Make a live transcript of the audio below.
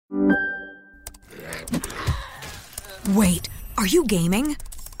Wait, are you gaming?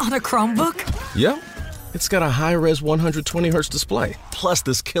 On a Chromebook? Yep. It's got a high-res 120Hz display, plus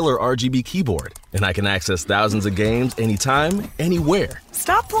this killer RGB keyboard. And I can access thousands of games anytime, anywhere.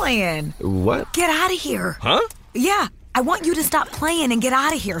 Stop playing. What? Get out of here. Huh? Yeah, I want you to stop playing and get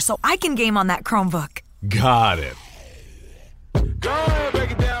out of here so I can game on that Chromebook. Got it.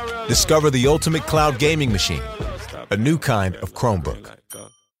 Discover the ultimate cloud gaming machine, a new kind of Chromebook.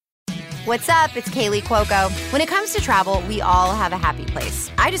 What's up? It's Kaylee Cuoco. When it comes to travel, we all have a happy place.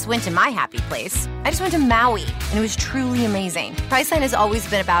 I just went to my happy place. I just went to Maui, and it was truly amazing. Priceline has always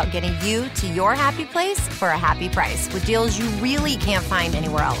been about getting you to your happy place for a happy price with deals you really can't find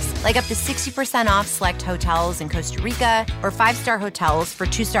anywhere else. Like up to 60% off select hotels in Costa Rica or 5-star hotels for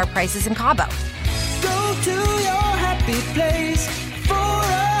 2-star prices in Cabo. Go to your happy place for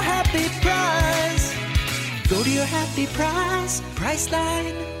a happy price. Go to your happy price,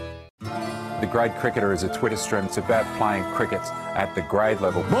 Priceline. The Grade Cricketer is a Twitter stream. It's about playing cricket at the grade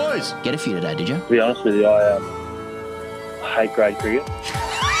level. Boys, get a few today, did you? To be honest with you, I hate grade cricket.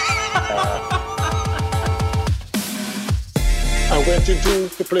 I went into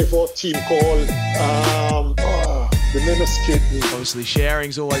to play for a team called the name escaped me. Obviously,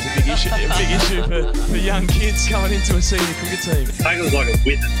 sharing's always a big issue for young kids going into a senior cricket team. I think it was like a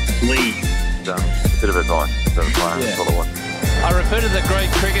witness league. A bit of advice for the player. That's what I want. I refer to the great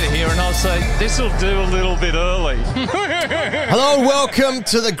cricketer here and I'll say, this'll do a little bit early. Hello and welcome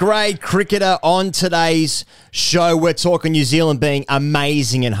to the Grade Cricketer. On today's show, we're talking New Zealand being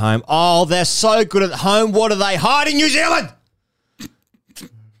amazing at home. Oh, they're so good at home. What are they hiding, New Zealand?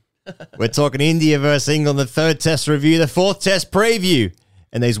 We're talking India versus England, the third test review, the fourth test preview,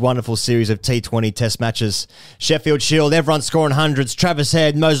 and these wonderful series of T20 test matches. Sheffield Shield, everyone scoring hundreds. Travis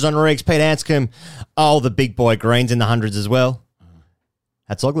Head, Moses Honoriques, Pete Anscombe. Oh, the big boy Greens in the hundreds as well.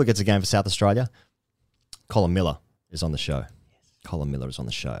 Hatzoglu gets a game for South Australia. Colin Miller is on the show. Colin Miller is on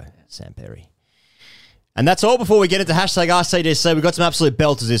the show. Sam Perry. And that's all before we get into hashtag RCDC. We've got some absolute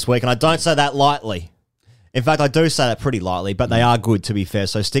belters this week, and I don't say that lightly. In fact, I do say that pretty lightly, but they are good, to be fair.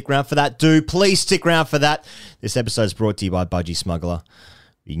 So stick around for that. Please stick around for that. This episode is brought to you by Budgie Smuggler.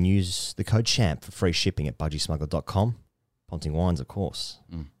 You can use the code CHAMP for free shipping at budgiesmuggler.com. Ponting Wines, of course.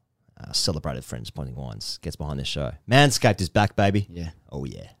 Celebrated friends, Ponting Wines, gets behind this show. Manscaped is back, baby. Yeah. Oh,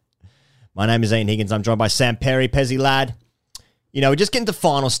 yeah. My name is Ian Higgins. I'm joined by Sam Perry, Pezzy Lad. You know, we're just getting to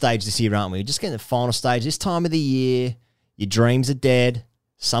final stage this year, aren't we? We're just getting to final stage. This time of the year, your dreams are dead.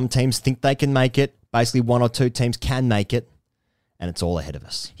 Some teams think they can make it. Basically, one or two teams can make it, and it's all ahead of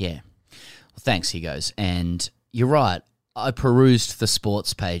us. Yeah. Well, thanks, Higgos. And you're right. I perused the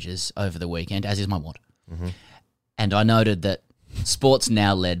sports pages over the weekend, as is my wont. Mm-hmm. And I noted that sport's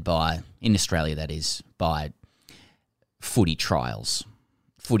now led by, in Australia that is, by footy trials.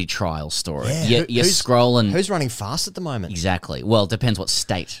 Footy trial story. Yeah. You're scrolling. Who's running fast at the moment? Exactly. Well, it depends what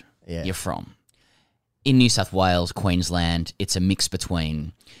state you're from. In New South Wales, Queensland, it's a mix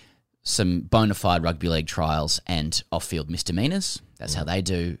between some bona fide rugby league trials and off-field misdemeanors. That's how they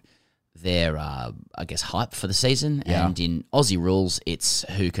do their, hype for the season. Yeah. And in Aussie rules, it's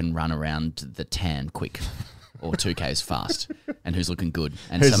who can run around the tan quick or 2Ks fast and who's looking good.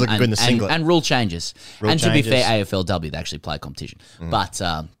 And who's looking good in the singlet. And rule changes. To be fair, AFLW, they actually play a competition. But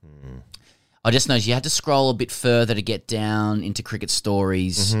I just noticed you had to scroll a bit further to get down into cricket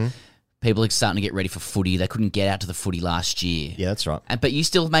stories. Mm-hmm. People are starting to get ready for footy. They couldn't get out to the footy last year. Yeah, that's right. But you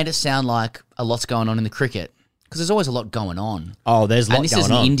still made it sound like a lot's going on in the cricket because there's always a lot going on. Oh, there's a lot going on. And this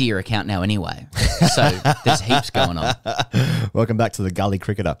is an India account now anyway. So there's heaps going on. Welcome back to the Gully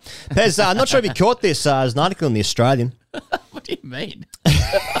Cricketer. Pez, I'm not sure if you caught this. There's an article in The Australian. What do you mean?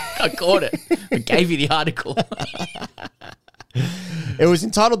 I caught it. I gave you the article. It was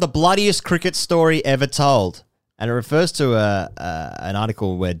entitled The Bloodiest Cricket Story Ever Told. And it refers to an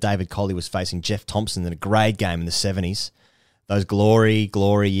article where David Colley was facing Jeff Thompson in a grade game in the 70s. Those glory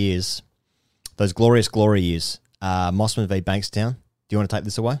years. Those glorious glory years. Mossman v Bankstown. Do you want to take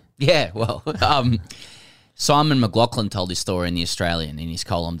this away? Yeah, well, Simon McLaughlin told his story in The Australian in his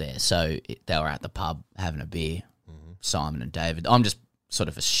column there. So they were at the pub having a beer, Simon and David. I'm just sort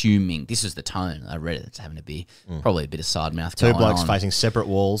of assuming this is the tone. I read it. It's having a beer. Probably a bit of side mouth going on. Two blokes facing separate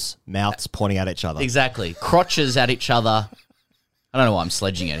walls, mouths pointing at each other. Exactly. Crotches at each other. I don't know why I'm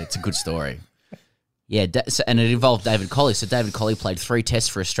sledging it. It's a good story. Yeah, and it involved David Colley. So David Colley played 3 tests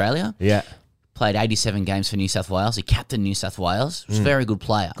for Australia. Yeah. Played 87 games for New South Wales. He captained New South Wales. He was a very good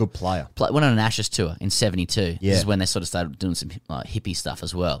player. Good player. Went on an Ashes tour in 72. Yeah. This is when they sort of started doing some hippie stuff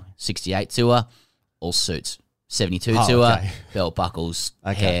as well. 68 tour, all suits. 72 tour, okay. belt buckles,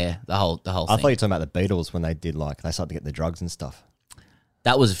 hair, the whole thing. I thought you were talking about the Beatles when they did they started to get the drugs and stuff.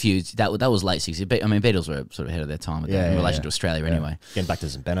 That was that was late 60s. I mean, Beatles were sort of ahead of their time with that in relation to Australia anyway. Getting back to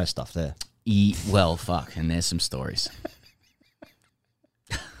some Benno stuff there. Well, fuck, and there's some stories.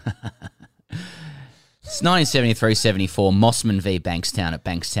 It's 1973-74, Mossman v Bankstown at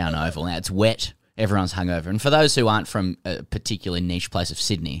Bankstown Oval. Now, it's wet. Everyone's hungover. And for those who aren't from a particularly niche place of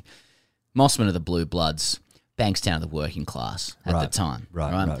Sydney, Mossman are the blue bloods, Bankstown are the working class at the time.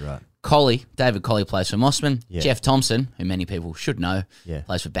 Right. Collie, David Collie plays for Mossman. Yeah. Jeff Thompson, who many people should know,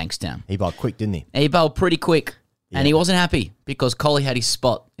 plays for Bankstown. He bowled quick, didn't he? He bowled pretty quick. Yeah. And he wasn't happy because Collie had his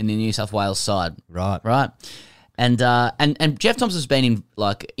spot in the New South Wales side. Right. And Jeff Thompson's been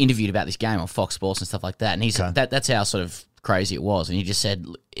interviewed about this game on Fox Sports and stuff like that. And he's that's how sort of crazy it was. And he just said,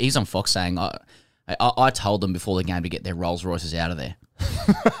 he's on Fox saying, I told them before the game to get their Rolls Royces out of there.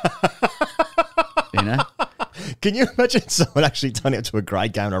 You know? Can you imagine someone actually turning up to a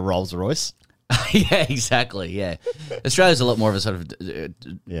grade game in a Rolls Royce? Yeah, exactly. Yeah, Australia's a lot more of a sort of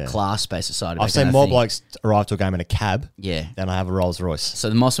class-based society. I've seen more blokes arrive to a game in a cab. Yeah. Than I have a Rolls Royce. So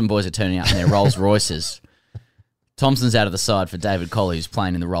the Mossman boys are turning up in their Rolls Royces. Thompson's out of the side for David Collie, who's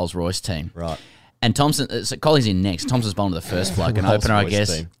playing in the Rolls Royce team. Right. And Collie's in next. Thompson's bowling to the first bloke, an opener, I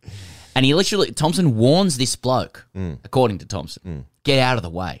guess. Team. And Thompson warns this bloke, according to Thompson, get out of the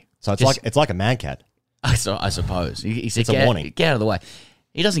way. So it's like a man cat. I suppose. He said, it's a warning. Get out of the way.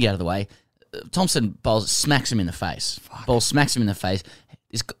 He doesn't get out of the way. Thompson smacks him in the face. Ball smacks him in the face.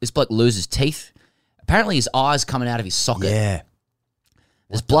 This bloke loses teeth. Apparently his eye's coming out of his socket. Yeah.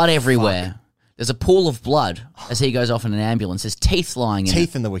 There's blood everywhere. There's a pool of blood as he goes off in an ambulance. There's teeth lying in it.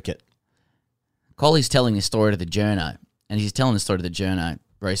 Teeth in the wicket. Collie's telling this story to the journo, and he's telling the story to the journo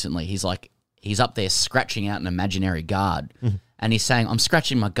recently. He's up there scratching out an imaginary guard, and he's saying, I'm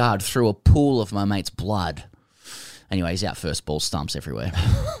scratching my guard through a pool of my mate's blood. Anyway, he's out first ball, stumps everywhere.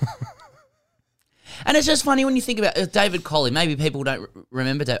 And it's just funny when you think about David Collie. Maybe people don't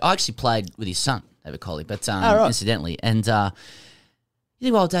remember David. I actually played with his son, David Collie, but incidentally. And you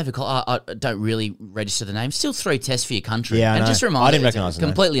think, well, David Collie, I don't really register the name. Still 3 tests for your country. Yeah, and just remind I didn't recognise it.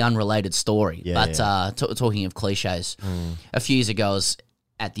 Completely unrelated story. Talking of cliches, a few years ago I was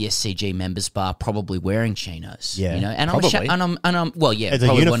at the SCG members bar, probably wearing chinos. Yeah, you know, and probably. I'm It's a probably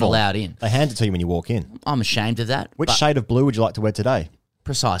uniform. wasn't allowed in. They hand it to you when you walk in. I'm ashamed of that. Which shade of blue would you like to wear today?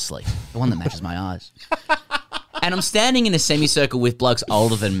 Precisely. The one that matches my eyes. And I'm standing in a semicircle with blokes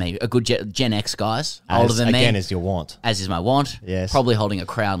older than me, a good Gen X guys, older than me. Again, is your want. As is my want. Yes. Probably holding a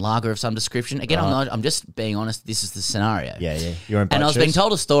Crown Lager of some description. Again, I'm just being honest, this is the scenario. Yeah. You're in and I was being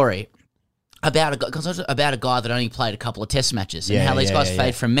told a story about a guy that only played a couple of test matches and how these guys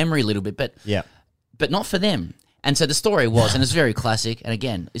fade from memory a little bit, but not for them. And so the story was, and it's very classic, and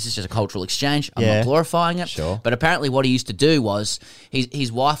again, this is just a cultural exchange. I'm not glorifying it. Sure. But apparently what he used to do was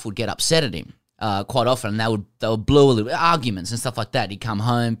his wife would get upset at him quite often, and they would blow a little arguments and stuff like that. He'd come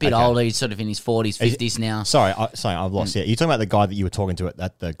home, a bit older, he's sort of in his 40s, 50s now. Sorry, I've lost you. Are you talking about the guy that you were talking to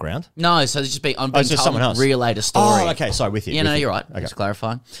at the ground? No, so it's just I'm being told someone else. Relayed a story. Oh, okay, sorry, with you. You're right. Okay. Just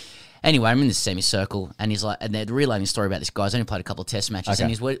clarifying. Anyway, I'm in this semicircle, and and they're relaying a story about this guy. He's only played a couple of test matches,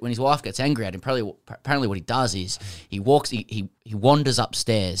 and when his wife gets angry at him, apparently what he does is he wanders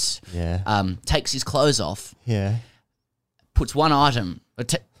upstairs, takes his clothes off, puts one item,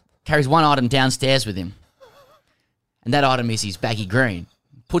 carries one item downstairs with him, and that item is his baggy green.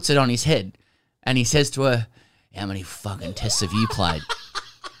 Puts it on his head, and he says to her, "How many fucking tests have you played?"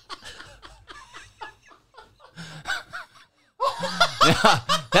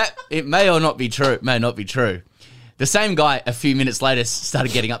 That it may or not be true. It may not be true. The same guy a few minutes later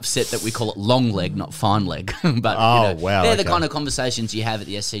started getting upset that we call it long leg, not fine leg. But they're the kind of conversations you have at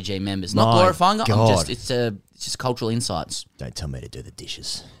the SCG members. Not glorifying it. It's just cultural insights. Don't tell me to do the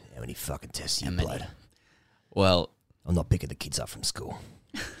dishes. How many fucking tests you played? Well, I'm not picking the kids up from school.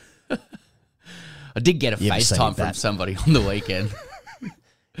 I did get a FaceTime from somebody on the weekend. You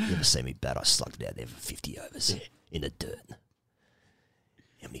ever see me bat? I slugged it out there for 50 overs in the dirt.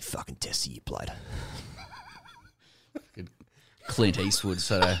 How many fucking tests have you played? Clint Eastwood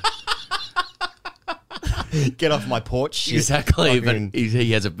sort of... Get off my porch. Shit. Exactly, but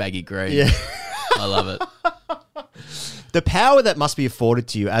he has a baggy green. Yeah. I love it. The power that must be afforded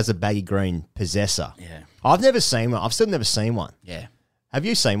to you as a baggy green possessor. Yeah. I've never seen one. I've still never seen one. Yeah. Have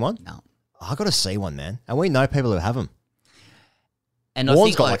you seen one? No. I got to see one, man. And we know people who have them. And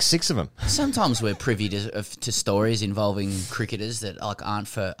Warren's got like 6 of them. Sometimes we're privy to stories involving cricketers that aren't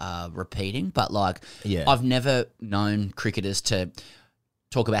for repeating, but I've never known cricketers to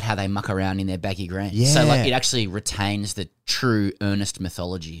talk about how they muck around in their baggy green. Yeah. So it actually retains the true earnest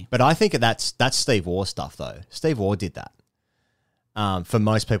mythology. But I think that's Steve Waugh stuff though. Steve Waugh did that. For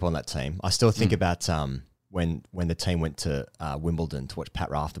most people on that team, I still think about when the team went to Wimbledon to watch Pat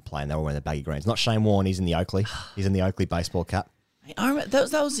Rafter play, and they were wearing the baggy greens. Not Shane Warne. He's in the Oakley. He's in the Oakley baseball cap. I remember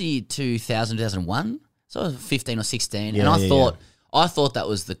that was the 2001. So I was 15 or 16, Yeah, and yeah, I thought that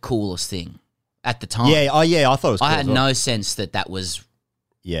was the coolest thing at the time. Yeah, I thought it was cool I had as well. no sense that was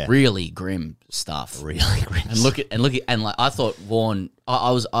really grim stuff. Really grim. And look at like I thought Warren.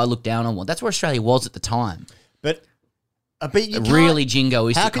 I looked down on Warren. That's where Australia was at the time. But you can't- really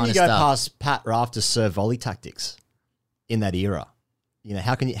jingoistic How can kind you of go stuff. past Pat Rafter's serve volley tactics in that era? You know,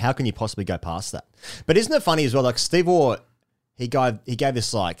 how can you possibly go past that? But isn't it funny as well? Like Steve Waugh, he gave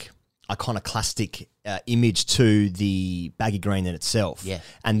this like iconoclastic image to the baggy green in itself. Yeah.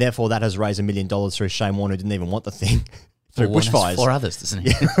 And therefore that has raised $1 million through Shane Warne, who didn't even want the thing, through Warne has bushfires. 4 others, doesn't he?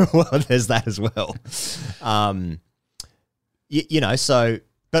 Yeah, well, there's that as well. You know, so...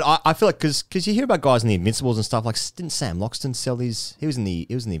 But I feel like because you hear about guys in the Invincibles and stuff, like didn't Sam Loxton sell his... He was in the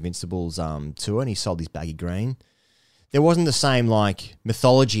Invincibles tour and he sold his baggy green. There wasn't the same like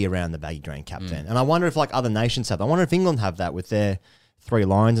mythology around the baggy green cap then. And I wonder if like other nations have. I wonder if England have that with their 3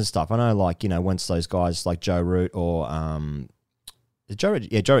 lines and stuff. I know like, you know, once those guys like Joe Root or Joe Root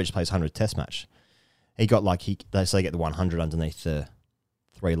just plays 100 Test match. He got like they get the 100 underneath the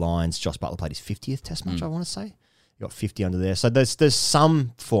 3 lines. Josh Butler played his 50th Test match, I want to say. He got 50 under there. So there's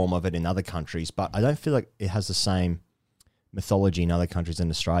some form of it in other countries, but I don't feel like it has the same mythology in other countries in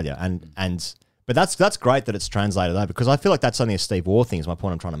Australia. But that's great that it's translated over, because I feel like that's only a Steve Waugh thing is my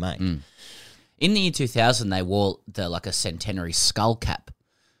point I'm trying to make. In the year 2000, they wore like a centenary skull cap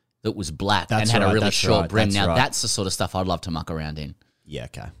that was black That's and had right, a really that's short right, brim. that's Now right. that's the sort of stuff I'd love to muck around in. Yeah,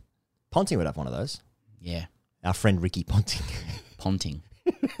 okay. Ponting would have one of those. Yeah. Our friend Ricky Ponting. Ponting.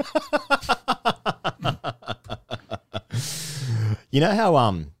 You know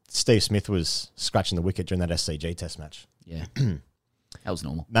how Steve Smith was scratching the wicket during that SCG Test match? Yeah. That was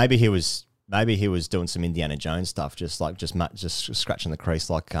normal. Maybe he was doing some Indiana Jones stuff, just scratching the crease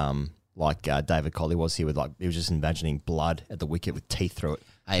like David Colley was. He was just imagining blood at the wicket with teeth through it.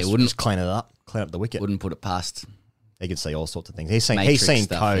 Hey, just clean up the wicket. Wouldn't put it past. He could see all sorts of things. He's seen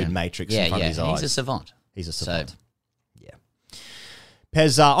stuff, code yeah. Matrix in front of his eyes. He's a savant. He's a savant.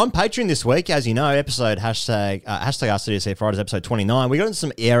 Pez, on Patreon this week, as you know, episode hashtag RCDC Fridays, episode 29. We got into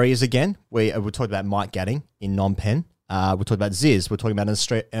some areas again. We talked about Mike Gadding in non-pen. We talked about Ziz. We're talking about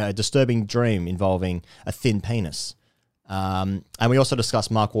a disturbing dream involving a thin penis. And we also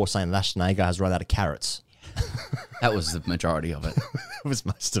discussed Mark Waugh saying Lashnega has run out of carrots. That was the majority of it. That was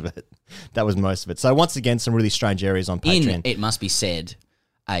most of it. So once again, some really strange areas on Patreon. It must be said,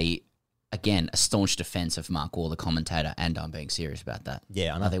 a staunch defense of Mark Waugh, the commentator, and I'm being serious about that.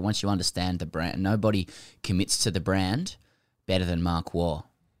 Yeah, I know. I think once you understand the brand, nobody commits to the brand better than Mark Waugh.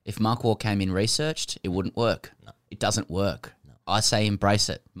 If Mark Waugh came in researched, it wouldn't work. No. It doesn't work. No. I say embrace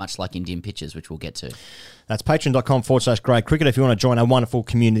it, much like Indian pitchers, which we'll get to. That's patreon.com/grade cricket if you want to join our wonderful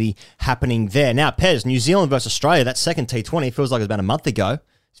community happening there. Now, Pez, New Zealand versus Australia, that second T20 feels like it was about a month ago.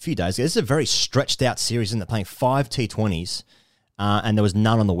 It's a few days ago. This is a very stretched out series, isn't it? Playing 5 T20s. And there was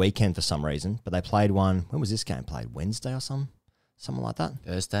none on the weekend for some reason, but they played one. When was this game played? Wednesday or something like that?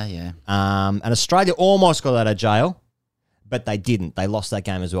 Thursday, yeah. And Australia almost got out of jail, but they didn't. They lost that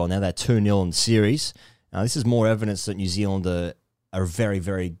game as well. Now they're 2-0 in the series. Now, this is more evidence that New Zealand are a very,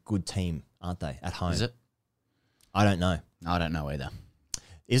 very good team, aren't they, at home? Is it? I don't know. I don't know either.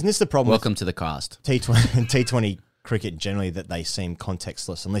 Isn't this the problem Welcome to the cast. T20 and T20 cricket generally, that they seem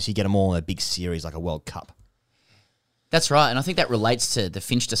contextless unless you get them all in a big series like a World Cup? That's right, and I think that relates to the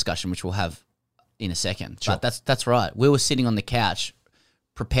Finch discussion, which we'll have in a second. Sure. But that's right. We were sitting on the couch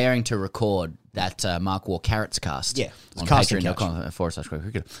preparing to record that Mark Waugh Carrots cast. Yeah, on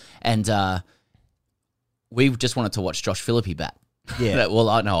Patreon.com/cricket. And we just wanted to watch Josh Philippe bat. Yeah.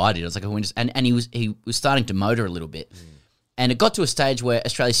 I did. I was like, and he was starting to motor a little bit. And it got to a stage where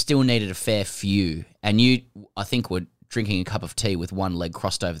Australia still needed a fair few. And you, I think, were drinking a cup of tea with one leg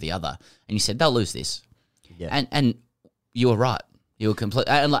crossed over the other. And you said, they'll lose this. Yeah. And you were right. You were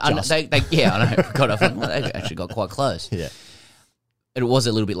completely... I know. God, they actually got quite close. Yeah. It was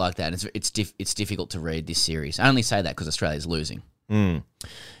a little bit like that. And it's difficult to read this series. I only say that because Australia's losing.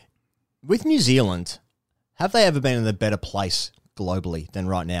 With New Zealand, have they ever been in a better place globally than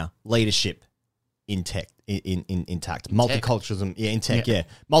right now? Leadership intact. Multiculturalism, in tech, yeah.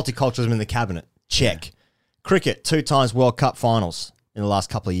 Multiculturalism in the cabinet, check. Yeah. Cricket, 2 times World Cup finals in the last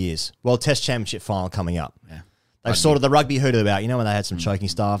couple of years. World Test Championship final coming up. Yeah. They've sorted the rugby hooted about, when they had some choking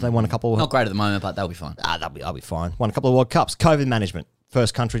staff. They won a couple. Not great at the moment, but they'll be fine. They'll be fine. Won a couple of World Cups. COVID management.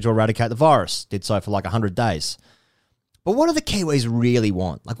 First country to eradicate the virus. Did so for like 100 days. But what do the Kiwis really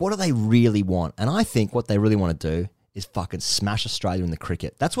want? Like, what do they really want? And I think what they really want to do is fucking smash Australia in the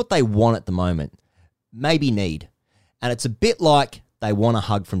cricket. That's what they want at the moment. maybe need. And it's a bit like they want a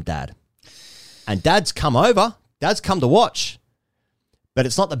hug from Dad. And Dad's come over. Dad's come to watch. But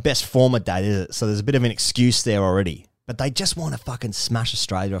it's not the best form of Dad, is it? So there's a bit of an excuse there already. But they just want to fucking smash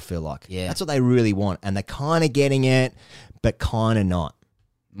Australia, I feel like. Yeah. That's what they really want. And they're kind of getting it, but kind of not.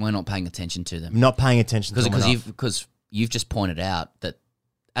 We're not paying attention to them. Not paying attention to them because you've just pointed out that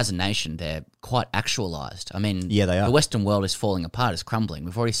as a nation, they're quite actualised. I mean, yeah, they are. The Western world is falling apart, it's crumbling.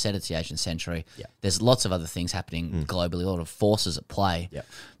 We've already said it's the Asian century. Yeah. There's lots of other things happening globally, a lot of forces at play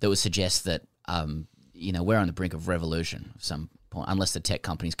that would suggest that, we're on the brink of revolution at some point, unless the tech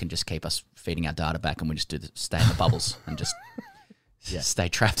companies can just keep us feeding our data back and we just stay in the bubbles and just stay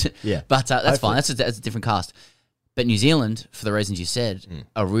trapped. Yeah. But that's fine. That's a different cast. But New Zealand, for the reasons you said,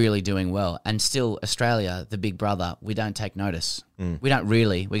 are really doing well. And still, Australia, the big brother, we don't take notice. We don't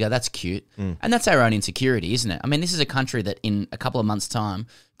really. We go, that's cute. And that's our own insecurity, isn't it? I mean, this is a country that in a couple of months' time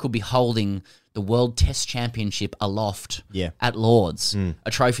could be holding the World Test Championship aloft at Lords, a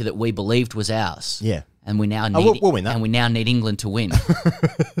trophy that we believed was ours. Yeah. And we now need we'll win that. And we now need England to win.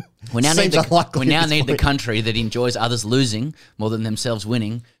 We now need the country that enjoys others losing more than themselves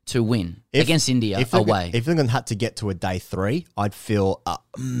winning to win against India away. If England had to get to a day 3, I'd feel a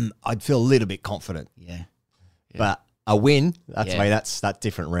little bit confident. Yeah. But a win, that's that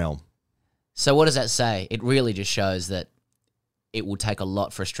different realm. So what does that say? It really just shows that it will take a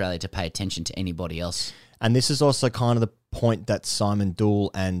lot for Australia to pay attention to anybody else. And this is also kind of the point that Simon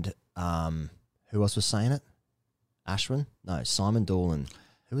Doull and who else was saying it? Ashwin? No, Simon Doull and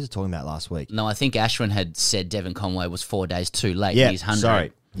who was it talking about last week? No, I think Ashwin had said Devon Conway was 4 days too late. Yeah, he's 100.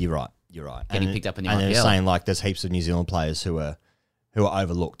 Sorry, you're right. Getting picked up in the IPL. And they're saying like there's heaps of New Zealand players who are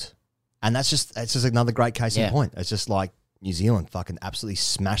overlooked, and that's just another great case in point. It's just like New Zealand fucking absolutely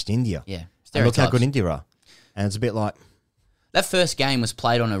smashed India. Yeah, and look how good India are, and it's a bit like. That first game was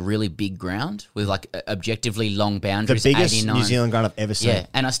played on a really big ground with like objectively long boundaries. The biggest 89. New Zealand ground I've ever seen. Yeah,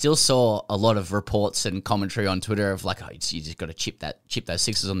 and I still saw a lot of reports and commentary on Twitter of like, oh, you just got to chip those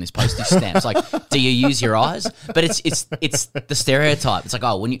sixes on this postage stamp. It's like, do you use your eyes? But it's the stereotype. It's like,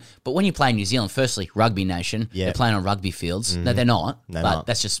 oh, when you play in New Zealand, firstly, rugby nation, they're playing on rugby fields. No, they're not.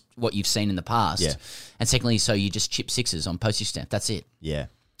 That's just what you've seen in the past. Yeah. And secondly, so you just chip sixes on postage stamp. That's it. Yeah.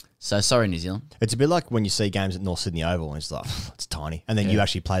 So sorry, New Zealand. It's a bit like when you see games at North Sydney Oval and it's like, it's tiny. And then you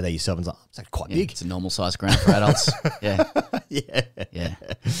actually play there yourself and it's like, it's like quite big. It's a normal sized ground for adults. Yeah.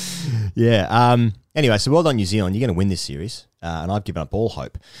 Anyway, so well done, New Zealand. You're going to win this series. And I've given up all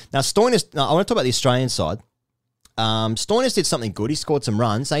hope. Now, Stoinis, I want to talk about the Australian side. Stoinis did something good. He scored some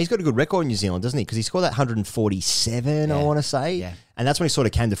runs. Now, he's got a good record in New Zealand, doesn't he? Because he scored that 147, I want to say. Yeah. And that's when he sort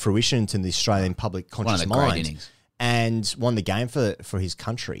of came to fruition to the Australian public conscious mind. Great innings. And won the game for his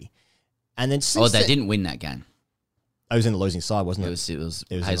country. And then since they didn't win that game. I was in the losing side, wasn't it? It was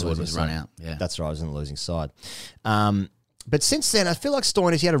Hazelwood was run out. Yeah, that's right. I was in the losing side. But since then, I feel like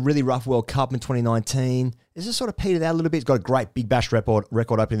Stoinis, he had a really rough World Cup in 2019. It's just sort of petered out a little bit. He's got a great Big Bash record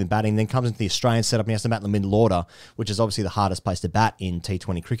opening and batting. Then comes into the Australian setup and he has to bat in the middle order, which is obviously the hardest place to bat in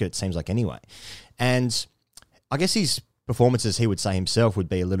T20 cricket, it seems like anyway. And I guess his performances, he would say himself, would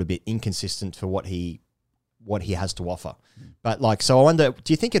be a little bit inconsistent for what he has to offer. But like, so I wonder,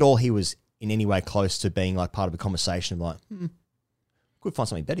 do you think at all he was in any way close to being like part of a conversation of like, could find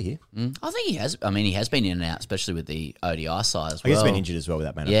something better here? I think he has. I mean, he has been in and out, especially with the ODI side as well. I guess he's been injured as well with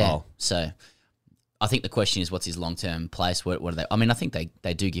that man of bowl. So I think the question is, what's his long-term place? What are they? I mean, I think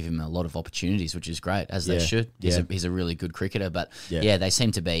they do give him a lot of opportunities, which is great, as they should. He's a really good cricketer, but they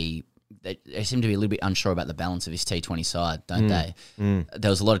seem to be. They seem to be a little bit unsure about the balance of his T20 side, don't they?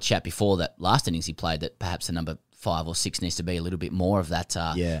 There was a lot of chat before that last innings he played that perhaps the number 5 or 6 needs to be a little bit more of that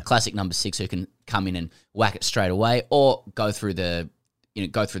classic number 6 who can come in and whack it straight away or go through the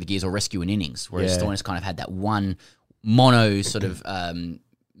gears or rescue an innings. Whereas Stoinis kind of had that one mono sort of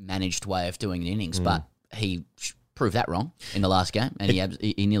managed way of doing an innings, but he proved that wrong in the last game, and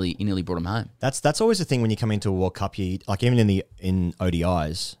he nearly brought him home. That's always the thing when you come into a World Cup year, like even in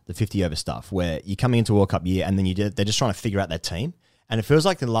ODIs, the 50 over stuff, where you're coming into a World Cup year and then they're just trying to figure out their team, and it feels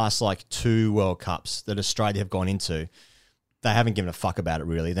like the last like 2 World Cups that Australia have gone into, they haven't given a fuck about it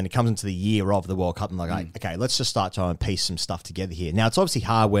really. Then it comes into the year of the World Cup and like, okay, let's just start trying to piece some stuff together here. Now it's obviously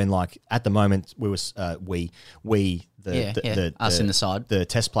hard when like at the moment us in the side, the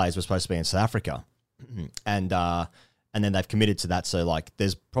test players were supposed to be in South Africa. And then they've committed to that. So like,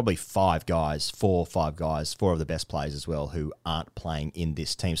 there's probably 4 or 5 guys, 4 of the best players as well, who aren't playing in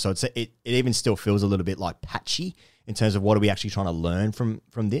this team. So it even still feels a little bit like patchy in terms of what are we actually trying to learn from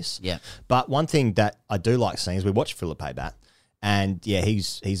this. Yeah. But one thing that I do like seeing is we watch Philippe bat. And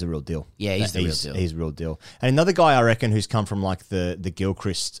he's a real deal. Yeah, he's the real deal. He's a real deal. And another guy I reckon who's come from like the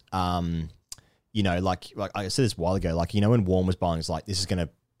Gilchrist you know, like I said this a while ago, like, you know, when Warren was bowling, it's like, this is going to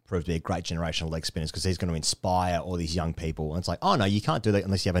prove to be a great generation of leg spinners because he's going to inspire all these young people. And it's like, oh no, you can't do that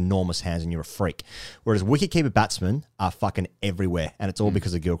unless you have enormous hands and you're a freak. Whereas wicketkeeper batsmen are fucking everywhere. And it's all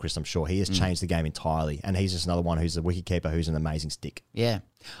because of Gilchrist, I'm sure. He has changed the game entirely. And he's just another one who's a wicketkeeper who's an amazing stick. Yeah.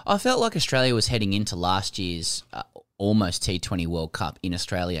 I felt like Australia was heading into last year's almost T20 World Cup in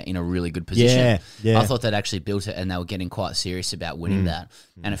Australia in a really good position. Yeah. I thought they'd actually built it and they were getting quite serious about winning that.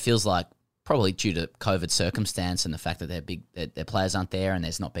 And it feels like probably due to COVID circumstance and the fact that their players aren't there and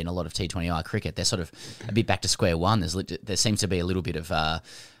there's not been a lot of T20I cricket, they're sort of a bit back to square one. There seems to be a little bit of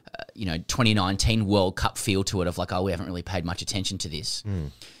 2019 World Cup feel to it of like, oh, we haven't really paid much attention to this.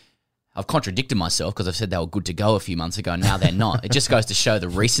 I've contradicted myself because I've said they were good to go a few months ago and now they're not. It just goes to show the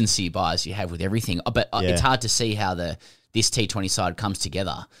recency bias you have with everything. But it's hard to see how this T20 side comes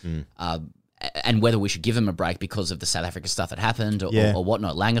together. And whether we should give them a break because of the South Africa stuff that happened or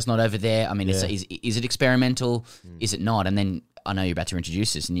whatnot. Langer's not over there. I mean, is it experimental? Is it not? And then I know you're about to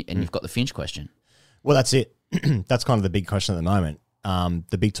introduce this and you've got the Finch question. Well, that's it. That's kind of the big question at the moment.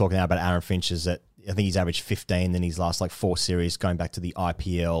 The big talk now about Aaron Finch is that I think he's averaged 15 in his last like 4 series, going back to the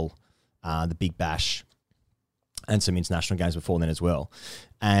IPL, the Big Bash, and some international games before then as well.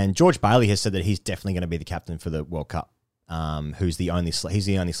 And George Bailey has said that he's definitely going to be the captain for the World Cup. He's the only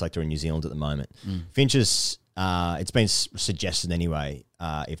selector in New Zealand at the moment. Finch is, it's been suggested anyway,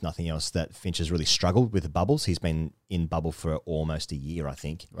 if nothing else, that Finch has really struggled with the bubbles. He's been in bubble for almost a year, I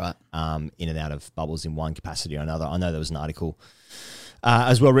think. Right. In and out of bubbles in one capacity or another. I know there was an article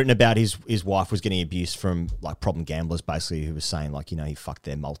as well written about his wife was getting abused from like problem gamblers, basically, who was saying like, you know, he fucked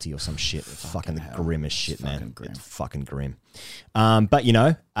their multi or some shit. It's fucking the grimmest shit, man. It's fucking grim. But you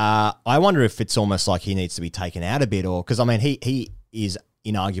know, I wonder if it's almost like he needs to be taken out a bit, or because I mean he is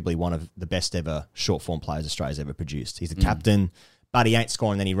inarguably one of the best ever short form players Australia's ever produced. He's the captain, but he ain't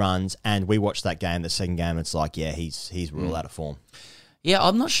scoring any runs. And we watched that game, the second game. It's like, yeah, he's real out of form. Yeah,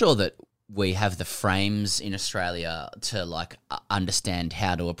 I'm not sure that we have the frames in Australia to like understand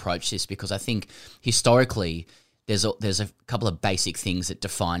how to approach this, because I think historically there's a couple of basic things that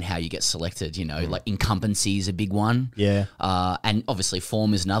define how you get selected. You know, like incumbency is a big one. Yeah. And obviously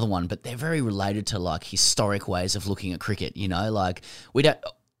form is another one, but they're very related to like historic ways of looking at cricket. You know, like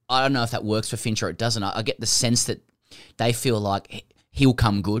I don't know if that works for Finch or it doesn't. I get the sense that they feel like he'll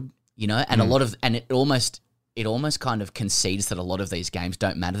come good. You know, and it almost kind of concedes that a lot of these games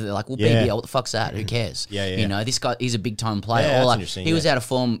don't matter. They're like, well, BBL, what the fuck's that? Who cares? You know, this guy, he's a big time player. Yeah, or like, he was out of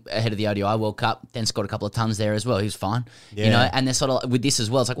form ahead of the ODI World Cup, then scored a couple of tons there as well. He was fine. You know, and they're sort of with this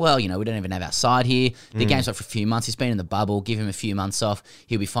as well. It's like, well, you know, we don't even have our side here. The game's up for a few months. He's been in the bubble. Give him a few months off.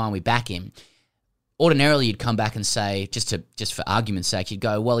 He'll be fine. We back him. Ordinarily, you'd come back and say, just for argument's sake, you'd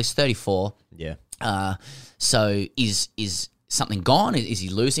go, well, he's 34. Yeah. So is something gone? Is he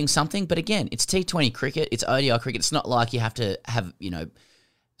losing something? But again, it's T20 cricket. It's ODI cricket. It's not like you have to have, you know,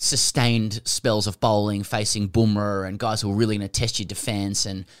 sustained spells of bowling facing Bumrah and guys who are really going to test your defence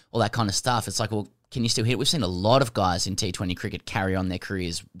and all that kind of stuff. It's like, well, can you still hit? We've seen a lot of guys in T20 cricket carry on their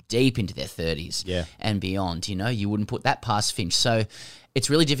careers deep into their 30s and beyond. You know, you wouldn't put that past Finch. So it's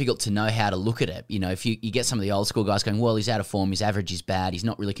really difficult to know how to look at it. You know, if you get some of the old school guys going, well, he's out of form, his average is bad, he's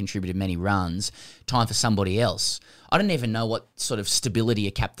not really contributed many runs, time for somebody else. I don't even know what sort of stability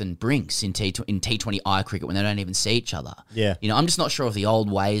a captain brings in T20I cricket when they don't even see each other. Yeah. You know, I'm just not sure if the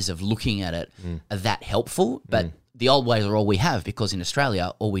old ways of looking at it are that helpful, but the old ways are all we have, because in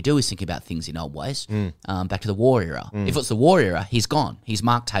Australia, all we do is think about things in old ways. Back to the war era. If it's the war era, he's gone. He's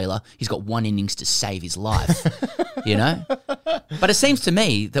Mark Taylor. He's got one innings to save his life, you know? But it seems to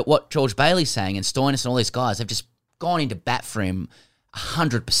me that what George Bailey's saying and Stoinis and all these guys have just gone into bat for him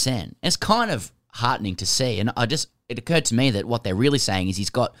 100%. And it's kind of heartening to see. And it occurred to me that what they're really saying is he's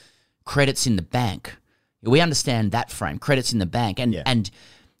got credits in the bank. We understand that frame, credits in the bank. And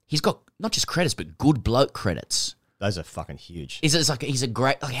he's got not just credits, but good bloke credits. Those are fucking huge. It's like he's a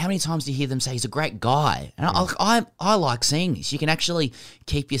great. Like, how many times do you hear them say he's a great guy? And I like seeing this. You can actually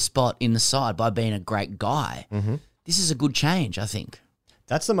keep your spot in the side by being a great guy. This is a good change, I think.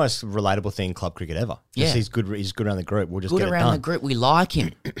 That's the most relatable thing in club cricket ever. Yeah, he's good. He's good around the group. We'll just get it done. Good around the group. We like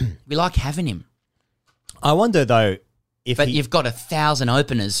him. We like having him. I wonder though but you've got 1,000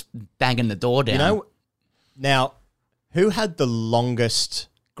 openers banging the door down. You know, now who had the longest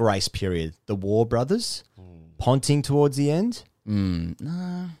grace period? The War brothers. Ponting towards the end?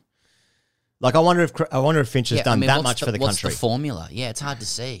 No. Like, I wonder if Finch has done that much for the country. What's the formula? Yeah, it's hard to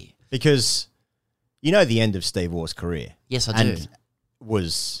see. Because you know the end of Steve Waugh's career. Yes, I do. It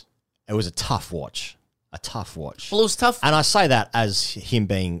was a tough watch. A tough watch. Well, it was tough. And I say that as him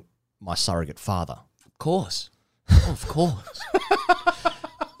being my surrogate father. Of course. Of course.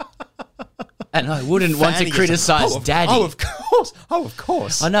 And I wouldn't want to criticise Daddy. Oh, of course. Oh, of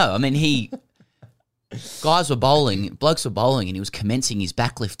course. I know. I mean, blokes were bowling, and he was commencing his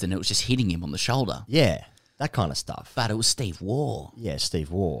backlift, and it was just hitting him on the shoulder. Yeah, that kind of stuff. But it was Steve Waugh. Yeah,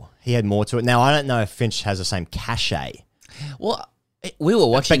 Steve Waugh. He had more to it. Now, I don't know if Finch has the same cachet. Well, we were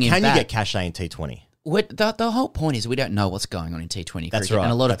watching him But can bat. you get cachet in T20? The whole point is we don't know what's going on in T20 That's cricket, right,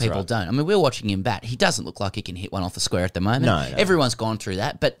 and a lot of that's people right. don't. I mean, we're watching him bat. He doesn't look like he can hit one off the square at the moment. No. Everyone's gone through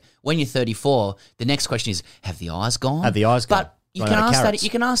that. But when you're 34, the next question is, have the eyes gone? Have the eyes gone? But you Run can out of ask that. carrots. You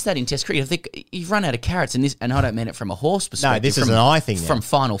can ask that in Test cricket. I think you've run out of carrots, and I don't mean it from a horse perspective. No, this is from, an eye thing now. From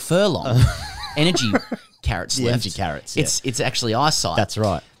final furlong, energy carrots The left. energy carrots, yeah. It's actually eyesight. That's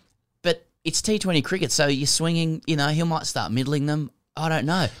right. But it's T20 cricket, so you're swinging. He might start middling them. I don't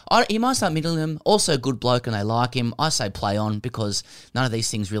know. He might start middling them. Also, good bloke, and they like him. I say play on because none of these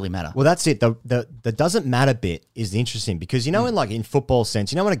things really matter. Well, that's it. The doesn't matter bit is the interesting because in football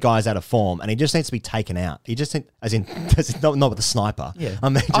sense, when a guy's out of form and he just needs to be taken out. He just not with a sniper. Yeah. I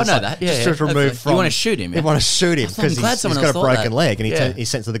mean, I know that. Yeah, just remove from. You want to shoot him. You want to shoot him because glad he's someone got else a thought broken that. leg and Yeah. he's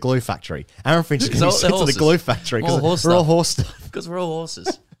sent to the glue factory. Aaron Finch is It's going to all be sent to the horses. glue factory All because horse we're all stuff. horse stuff. Because we're all horses.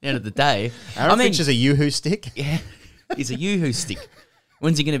 At the end of the day. Aaron Finch is a yoo-hoo stick. Yeah, he's a yoo-hoo stick.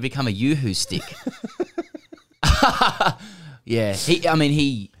 When's he going to become a yoo-hoo stick? Yeah,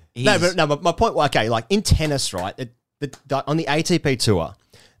 But my point. Okay, like in tennis, right? On the ATP tour,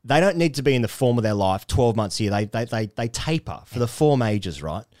 they don't need to be in the form of their life 12 months a year. They taper for the 4 majors,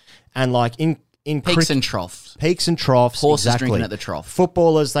 right? And like in peaks and troughs. Peaks and troughs. Horses exactly. drinking at the trough.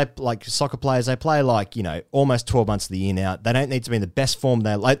 Footballers, soccer players, they play almost 12 months of the year now. They don't need to be in the best form of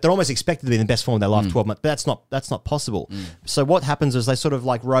their life. They're almost expected to be in the best form of their life 12 months, but that's not possible. So what happens is they sort of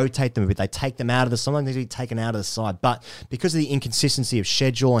rotate them a bit. They take them out of the side. Sometimes they need to be taken out of the side. But because of the inconsistency of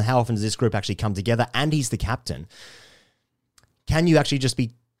schedule and how often does this group actually come together, and he's the captain, can you actually just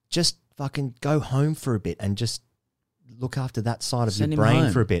fucking go home for a bit and just look after that side of Send your him brain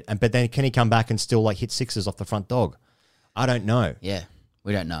home. for a bit? But then can he come back and still hit sixes off the front dog? I don't know. Yeah,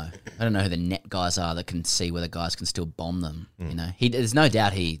 we don't know. I don't know who the net guys are that can see whether guys can still bomb them. There's no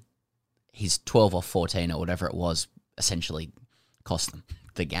doubt his 12 or 14 or whatever it was essentially cost them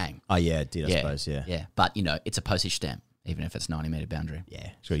the game. Oh yeah, it did. I suppose. Yeah. Yeah, but it's a postage stamp, even if it's 90-metre boundary. Yeah,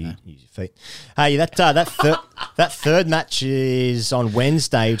 sure. You use your feet. Hey, that third match is on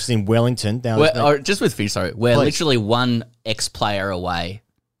Wednesday, which is in Wellington. Just with Finch, sorry, we're literally one ex-player away,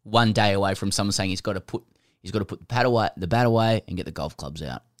 1 day away from someone saying he's got to put the bat away, and get the golf clubs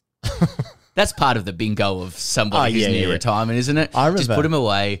out. That's part of the bingo of somebody who's near retirement, isn't it? I remember. Just put them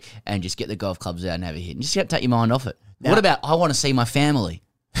away and just get the golf clubs out and have a hit, and just take your mind off it. What about I want to see my family?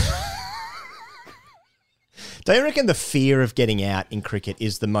 Do you reckon the fear of getting out in cricket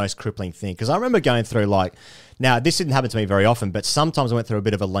is the most crippling thing? Because I remember going through now this didn't happen to me very often, but sometimes I went through a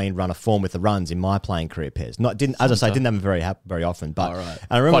bit of a lean run of form with the runs in my playing career pairs. Didn't happen very often. But right.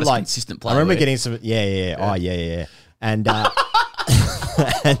 I remember Quite a consistent player, I remember were you? getting some yeah. And I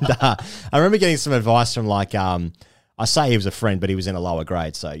remember getting some advice from I say he was a friend, but he was in a lower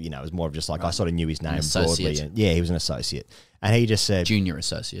grade, so it was more of just I sort of knew his name broadly. And, he was an associate, and he just said Junior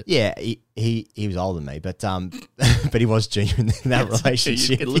associate. Yeah, he was older than me, but but he was junior in that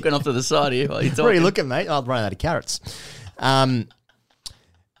relationship. You're looking off to the side here while you're talking. What are you looking, mate? I'll run out of carrots. And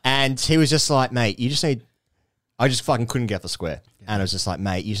he was just like, mate, you just need. I just fucking couldn't get off the square, and I was just like,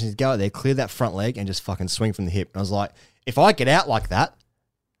 mate, you just need to go out there, clear that front leg, and just fucking swing from the hip. And I was like, if I get out like that,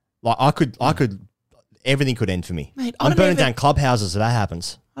 I could. Everything could end for me. Mate, I'm burning down clubhouses if that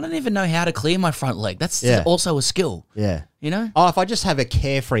happens. I don't even know how to clear my front leg. That's Yeah. also a skill. Yeah. Oh, if I just have a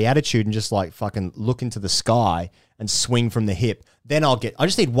carefree attitude and just fucking look into the sky and swing from the hip, then I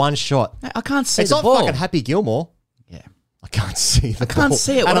just need one shot. Mate, I can't see It's the not ball. fucking Happy Gilmore. Yeah. I can't see the ball. I can't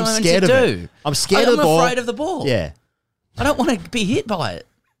see it. And What I'm am I meant scared to of do? it. I'm scared of the ball. I'm afraid of the ball. Yeah. I don't want to be hit by it.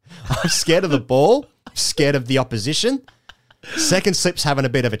 I'm scared of the ball. I'm scared of the opposition. Second slip's having a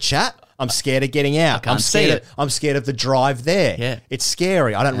bit of a chat. I'm scared of getting out. I can't see it. I'm scared of the drive there. Yeah. It's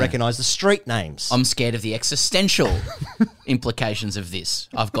scary. I don't recognise the street names. I'm scared of the existential implications of this.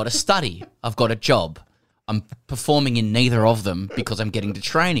 I've got to study. I've got a job. I'm performing in neither of them because I'm getting to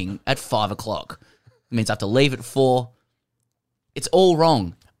training at 5 o'clock. It means I have to leave at 4. It's all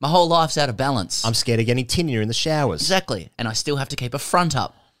wrong. My whole life's out of balance. I'm scared of getting tinnier in the showers. Exactly. And I still have to keep a front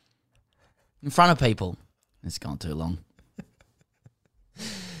up in front of people. It's gone too long.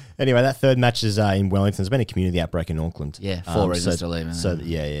 Anyway, that third match is in Wellington. There's been a community outbreak in Auckland. Yeah, 4 reasons to leave. So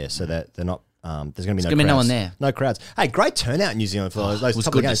they're not. There's going to be no. There's gonna be no crowds. one there. No crowds. Hey, great turnout in New Zealand for those was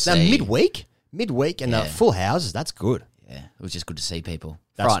couple of good to games. Now, see. midweek, and Yeah. full houses. That's good. Yeah, it was just good to see people.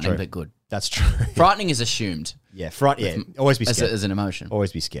 That's Frightening, true. but good. That's true. Frightening is assumed. Yeah, always be scared. As an emotion.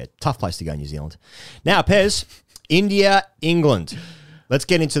 Always be scared. Tough place to go, New Zealand. Now, Pez, India, England. Let's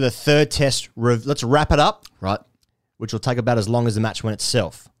get into the third test. Let's wrap it up. Right. Which will take about as long as the match went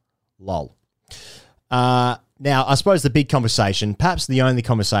itself. Lol. Now, I suppose the big conversation, perhaps the only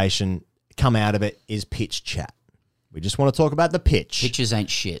conversation come out of it, is pitch chat. We just want to talk about the pitch. Pitches ain't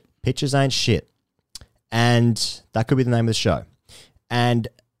shit. Pitches ain't shit. And that could be the name of the show. And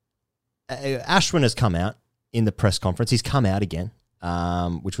Ashwin has come out in the press conference. He's come out again,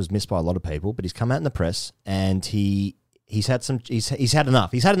 which was missed by a lot of people, but he's come out in the press and he's had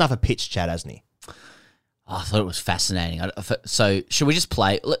enough. He's had enough of pitch chat, hasn't he? Oh, I thought it was fascinating. So should we just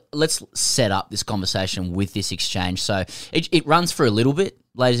play? Let's set up this conversation with this exchange. So it runs for a little bit,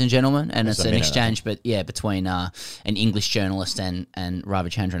 ladies and gentlemen, and it's an exchange, but between an English journalist and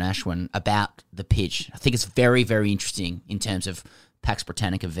Ravichandran Ashwin about the pitch. I think it's very, very interesting in terms of Pax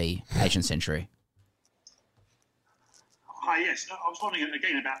Britannica v Asian Century. Hi, yes. I was wondering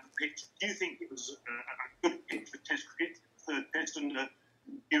again about the pitch. Do you think it was a good pitch for Test cricket, third Test, and do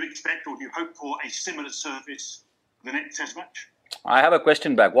you expect or do you hope for a similar surface for the next Test match? I have a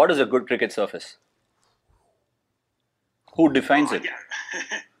question back. What is a good cricket surface? Who defines it?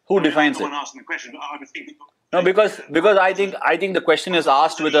 Who defines it? No one asking the question, but I would think. No, because I think the question is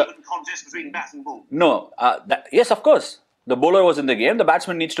asked with a contest between bat and ball. No, yes, of course. The bowler was in the game. The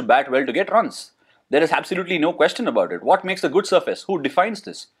batsman needs to bat well to get runs. There is absolutely no question about it. What makes a good surface? Who defines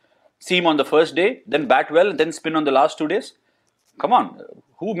this? Seam on the first day, then bat well, and then spin on the last 2 days? Come on.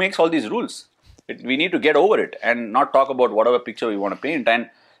 Who makes all these rules? We need to get over it and not talk about whatever picture we want to paint.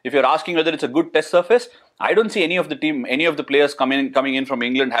 And if you're asking whether it's a good test surface, I don't see any of the players coming in from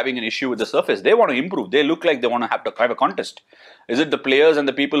England having an issue with the surface. They want to improve. They look like they want to have a contest. Is it the players and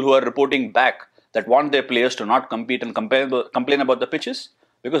the people who are reporting back that want their players to not compete and complain about the pitches?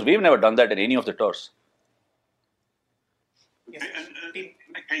 Because we've never done that in any of the tours. Okay, and in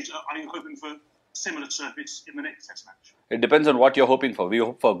that case, are you hoping for similar surface in the next Test match? It depends on what you're hoping for. We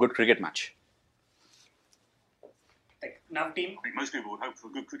hope for a good cricket match. Now, team, I think most people would hope for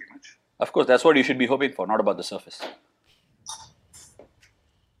a good cricket match. Of course, that's what you should be hoping for, not about the surface.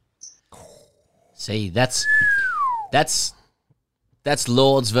 See, that's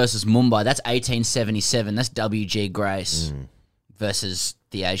Lords versus Mumbai. That's 1877. That's W.G. Grace versus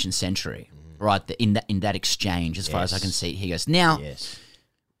the Asian Century. Right, in that exchange, as far as I can see, he goes. Now,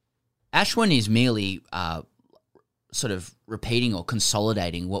 Ashwin is merely sort of repeating or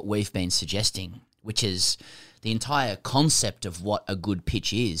consolidating what we've been suggesting, which is the entire concept of what a good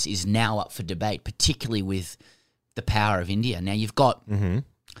pitch is now up for debate, particularly with the power of India. Now, you've got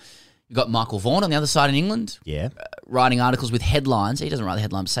Michael Vaughan on the other side in England, writing articles with headlines. He doesn't write the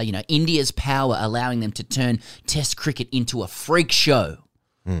headlines, say, India's power allowing them to turn Test cricket into a freak show.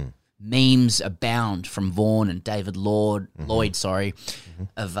 Memes abound from Vaughan and David Lloyd,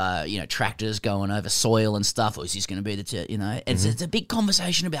 of tractors going over soil and stuff. Or is this going to be It's a big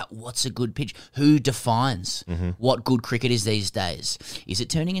conversation about what's a good pitch. Who defines what good cricket is these days? Is it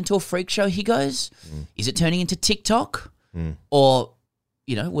turning into a freak show? He goes. Is it turning into TikTok? Or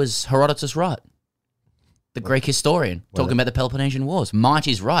was Herodotus right? The Greek historian talking about the Peloponnesian Wars. Might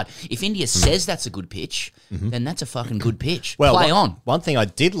is right. If India says that's a good pitch, then that's a fucking good pitch. Well, Play on. One thing I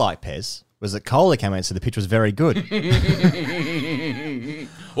did like, Pez, was that Colin came out and said the pitch was very good.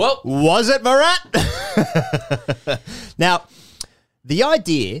 Well, was it, Marat? Now, the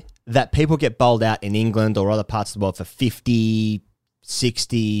idea that people get bowled out in England or other parts of the world for 50,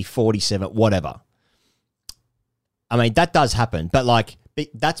 60, 47, whatever. I mean, that does happen. But,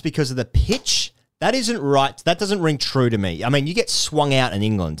 that's because of the pitch. That isn't right. That doesn't ring true to me. I mean, you get swung out in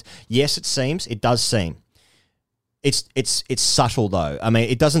England. Yes, it does seem. It's subtle though. I mean,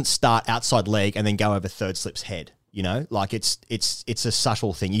 it doesn't start outside leg and then go over third slip's head. It's a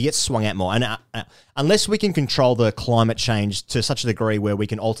subtle thing. You get swung out more, and unless we can control the climate change to such a degree where we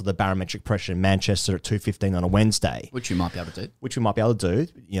can alter the barometric pressure in Manchester at 2:15 on a Wednesday, which we might be able to do.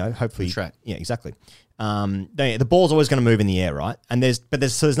 Hopefully, right. Yeah, exactly. The ball's always going to move in the air, right? And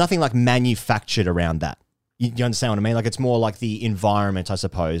there's nothing like manufactured around that. You understand what I mean? It's more like the environment, I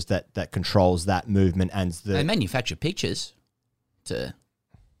suppose, that controls that movement and they manufacture pictures to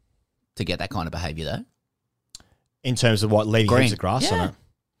get that kind of behaviour, though. In terms of what, leaving heaps of grass on it?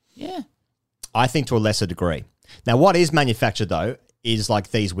 Yeah. I think to a lesser degree. Now, what is manufactured, though, is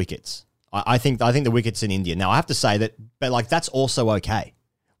these wickets. I think the wickets in India. Now, I have to say that, but that's also okay.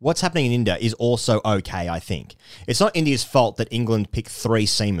 What's happening in India is also okay, I think. It's not India's fault that England picked 3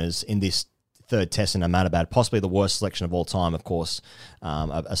 seamers in this third test in Ahmedabad, possibly the worst selection of all time, of course,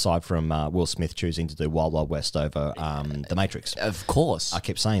 aside from Will Smith choosing to do Wild Wild West over The Matrix. Of course. I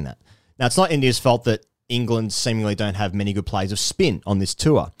keep saying that. Now, it's not India's fault that England seemingly don't have many good players of spin on this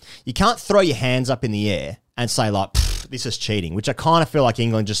tour. You can't throw your hands up in the air and say, like, this is cheating, which I kind of feel like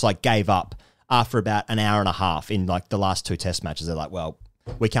England just, like, gave up after about an hour and a half in, like, the last 2 test matches. They're like, well,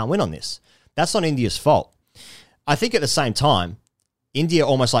 we can't win on this. That's not India's fault. I think at the same time, India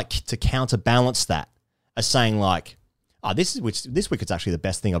almost, like, to counterbalance that, are saying, like, this wicket's actually the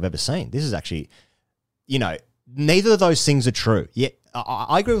best thing I've ever seen. This is actually, neither of those things are true. Yet,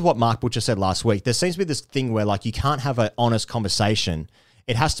 I agree with what Mark Butcher said last week. There seems to be this thing where, like, you can't have an honest conversation.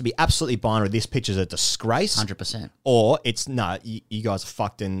 It has to be absolutely binary. This pitch is a disgrace. 100%. Or it's, you guys are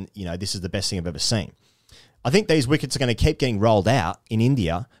fucked and, this is the best thing I've ever seen. I think these wickets are going to keep getting rolled out in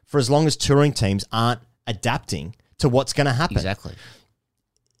India for as long as touring teams aren't adapting to what's going to happen. Exactly.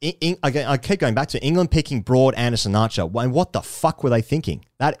 I keep going back to England picking Broad, Anderson, Archer. What the fuck were they thinking?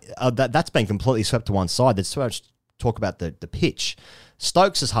 That's been completely swept to one side. There's so much talk about the pitch.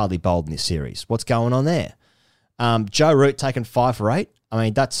 Stokes is hardly bowled in this series. What's going on there? Joe Root taking 5 for 8. I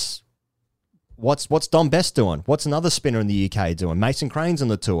mean, that's what's Dom Best doing? What's another spinner in the UK doing? Mason Crane's on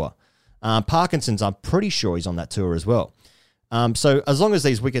the tour. Parkinson's, I'm pretty sure he's on that tour as well. So as long as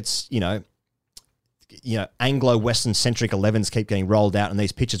these wickets, Anglo-Western centric 11s keep getting rolled out on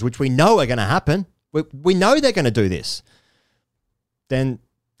these pitches, which we know are going to happen. We know they're going to do this. Then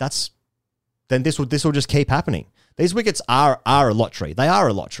this will just keep happening. These wickets are a lottery. They are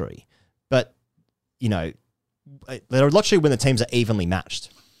a lottery, but they're a lottery when the teams are evenly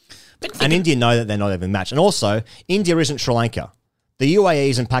matched. And India know that they're not evenly matched. And also, India isn't Sri Lanka. The UAE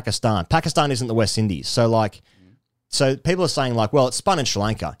isn't Pakistan. Pakistan isn't the West Indies. So people are saying, like, well, it's spun in Sri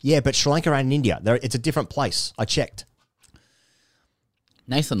Lanka. Yeah, but Sri Lanka and India, it's a different place. I checked.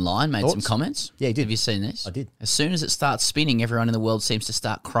 Nathan Lyon made some comments. Yeah, he did. Have you seen this? I did. As soon as it starts spinning, everyone in the world seems to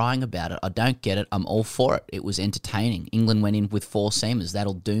start crying about it. I don't get it. I'm all for it. It was entertaining. England went in with 4 seamers.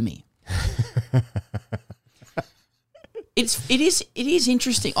 That'll do me. It is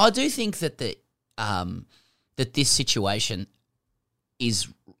interesting. I do think that that this situation is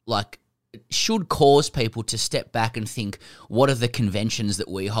like should cause people to step back and think, what are the conventions that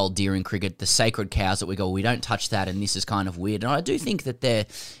we hold dear in cricket, the sacred cows that we go, we don't touch that, and this is kind of weird. And I do think that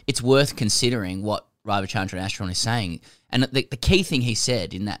it's worth considering what Ravichandran Ashwin is saying. And the key thing he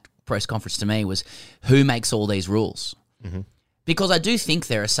said in that press conference to me was, who makes all these rules? Mm-hmm. Because I do think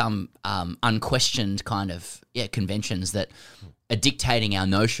there are some unquestioned kind of conventions that are dictating our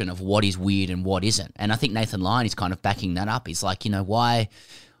notion of what is weird and what isn't. And I think Nathan Lyon is kind of backing that up. He's like,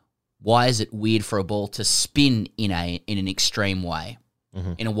 why is it weird for a ball to spin in an extreme way,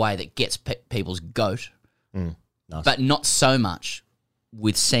 in a way that gets people's goat, nice. but not so much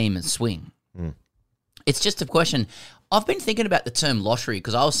with seam and swing? It's just a question. I've been thinking about the term lottery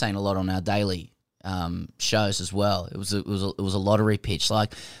because I was saying a lot on our daily shows as well. It was a lottery pitch.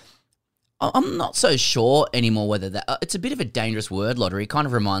 Like, I'm not so sure anymore whether that it's a bit of a dangerous word, lottery. It kind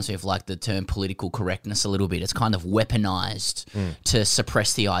of reminds me of like the term political correctness a little bit. It's kind of weaponized to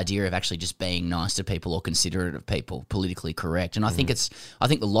suppress the idea of actually just being nice to people or considerate of people, politically correct. And I think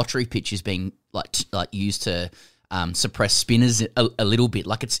the lottery pitch is being like used to suppress spinners a little bit.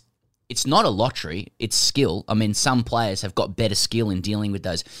 Like it's not a lottery, it's skill. I mean, some players have got better skill in dealing with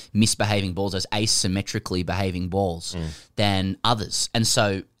those misbehaving balls, those asymmetrically behaving balls than others. And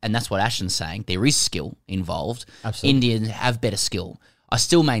that's what Ashton's saying. There is skill involved. Absolutely. Indians have better skill. I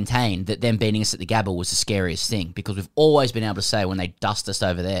still maintain that them beating us at the Gabba was the scariest thing because we've always been able to say when they dust us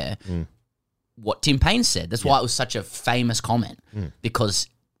over there what Tim Payne said. That's why it was such a famous comment because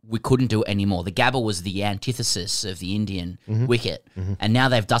we couldn't do it anymore. The Gabba was the antithesis of the Indian wicket, and now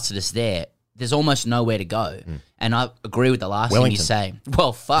they've dusted us there. There's almost nowhere to go. And I agree with the last thing you say.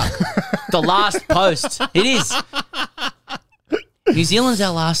 Well, fuck. The last post. It is. New Zealand's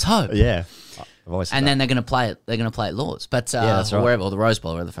our last hope. Yeah. I've always said and that. then they're going to play it. They're going to play at Lords, but that's right. wherever, or the Rose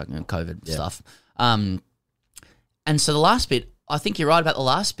Bowl, or the fucking COVID stuff. And so the last bit, I think you're right about the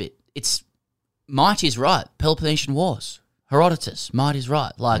last bit. It's might is right. Peloponnesian Wars. Herodotus, might is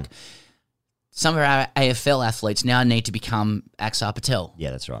right. Like, some of our AFL athletes now need to become Axar Patel.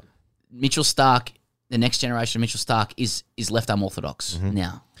 Yeah, that's right. Mitchell Starc, the next generation of Mitchell Starc is left unorthodox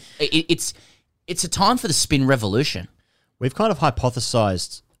now. It's a time for the spin revolution. We've kind of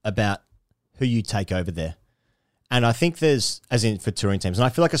hypothesized about who you take over there. And I think there's, as in for touring teams, and I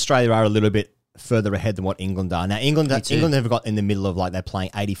feel like Australia are a little bit further ahead than what England are. Now, England have got in the middle of, like, they're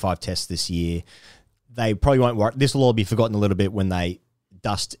playing 85 tests this year. They probably won't work. This will all be forgotten a little bit when they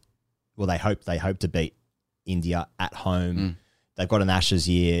dust. Well, they hope to beat India at home. They've got an Ashes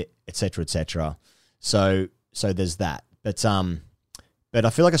year, etc., etc. So there's that. But But I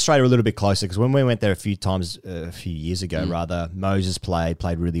feel like Australia are a little bit closer because when we went there a few times, a few years ago, Moses played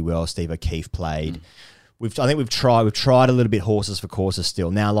really well. Steve O'Keefe played. I think we've tried a little bit horses for courses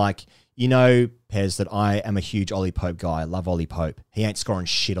still. Now, like, you know, Pez, that I am a huge Ollie Pope guy. I love Ollie Pope. He ain't scoring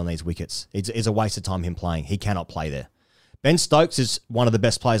shit on these wickets. It's a waste of time him playing. He cannot play there. Ben Stokes is one of the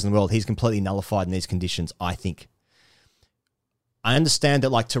best players in the world. He's completely nullified in these conditions, I think. I understand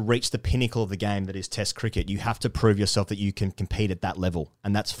that, like, to reach the pinnacle of the game that is Test cricket, you have to prove yourself that you can compete at that level,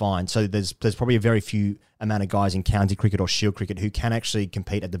 and that's fine. So there's probably a very few amount of guys in county cricket or shield cricket who can actually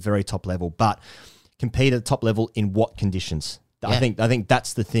compete at the very top level, but compete at the top level in what conditions? Yeah. I think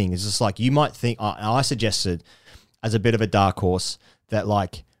that's the thing. It's just like, you might think, I suggested as a bit of a dark horse that,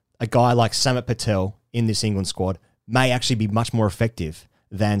 like, a guy like Samit Patel in this England squad may actually be much more effective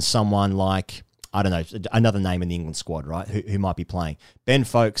than someone like, I don't know, another name in the England squad, right, who might be playing. Ben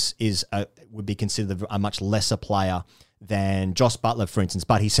Folkes would be considered a much lesser player than Joss Butler, for instance,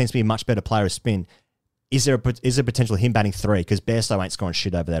 but he seems to be a much better player of spin. Is there potential of him batting 3? Because Bairstow ain't scoring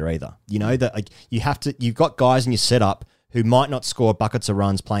shit over there either. You know, that, like, you've got guys in your setup who might not score buckets of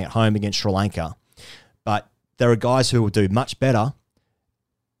runs playing at home against Sri Lanka, but there are guys who will do much better,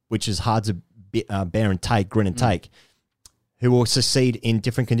 which is hard to bear and take, grin and take, who will succeed in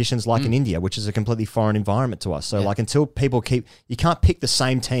different conditions like in India, which is a completely foreign environment to us. So, like, until people you can't pick the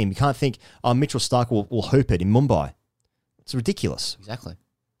same team. You can't think, Mitchell Stark will hoop it in Mumbai. It's ridiculous. Exactly.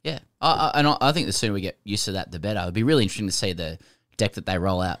 Yeah. I think the sooner we get used to that, the better. It'd be really interesting to see the deck that they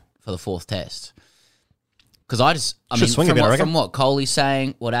roll out for the 4th test. Because from what Coley's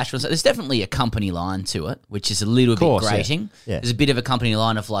saying, what Ash was saying, there's definitely a company line to it, which is a little bit grating. Yeah. There's a bit of a company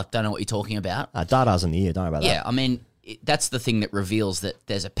line of, like, don't know what you're talking about. Dada's in the ear, don't worry about that. Yeah, I mean, that's the thing that reveals that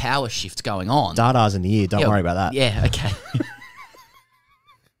there's a power shift going on. Dada's in the ear, don't worry about that. Yeah, okay.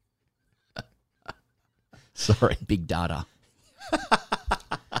 Sorry. Big data.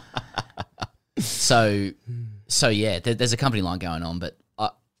 So yeah, there's a company line going on, but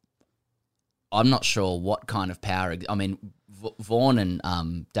I'm not sure what kind of power. I mean, Vaughan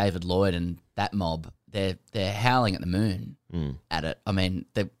and David Lloyd and that mob, they're howling at the moon at it. I mean,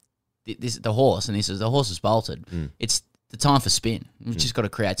 the horse is bolted. It's the time for spin. We've just got to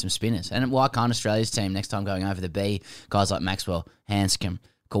create some spinners. And why can't Australia's team next time going over the B, guys like Maxwell, Hanscom,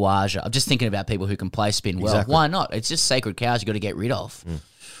 Khawaja? I'm just thinking about people who can play spin well. Exactly. Why not? It's just sacred cows you got to get rid of.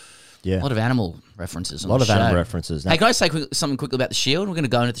 Yeah. A lot of animal references. Animal references. Hey, can I say something quickly about the Shield? We're going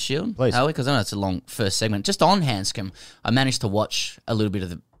to go into the Shield, please, because I know it's a long first segment. Just on Hanscom, I managed to watch a little bit of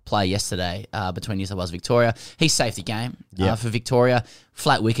the play yesterday between New South Wales and Victoria. He saved the game for Victoria.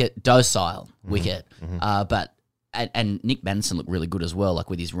 Flat wicket, docile wicket. But Nick Benson looked really good as well, like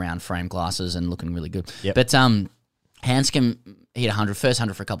with his round frame glasses and looking really good. Yep. But Hanscom hit 100, first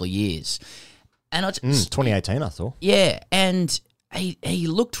 100 for a couple of years. And 2018, I thought. Yeah, and he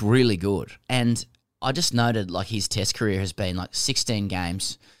looked really good. And I just noted, like, his test career has been like 16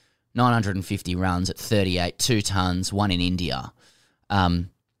 games, 950 runs at 38, 2 tons, 1 in India.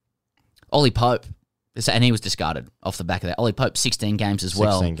 Ollie Pope, and he was discarded off the back of that. Ollie Pope, 16 games as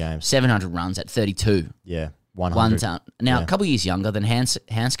well. 16 games. 700 runs at 32. Yeah, 100. 1 ton. Now, a couple of years younger than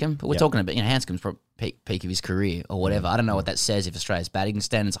Hanscom, but we're talking about, Hanscom's probably peak of his career or whatever. I don't know what that says if Australia's batting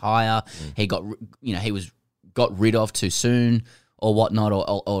standards higher. He got rid of too soon or whatnot,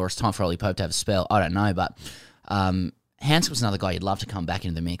 or it's time for Ollie Pope to have a spell. I don't know, but Hanscom's another guy you'd love to come back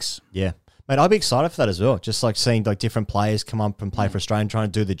into the mix. Yeah. Mate, I'd be excited for that as well. Just like seeing, like, different players come up and play for Australia and trying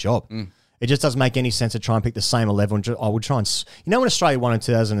to do the job. It just doesn't make any sense to try and pick the same 11. I would try and... when Australia won in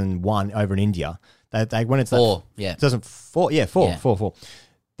 2001 over in India, they went into that... 4, yeah. 2004, yeah, 4.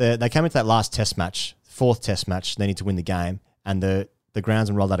 They came into that last test match, 4th test match, they need to win the game, and the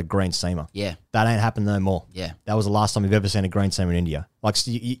groundsman rolled out a green seamer. Yeah. That ain't happened no more. Yeah. That was the last time we've ever seen a green seamer in India. Like,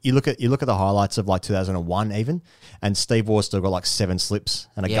 you look at the highlights of, like, 2001 even, and Steve Waugh still got like 7 slips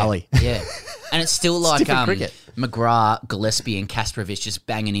and a gully. Yeah. And it's still like McGrath, Gillespie and Kasparovich just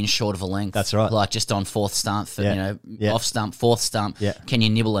banging in short of a length. That's right. Like, just on 4th stump, off stump, 4th stump. Yeah. Can you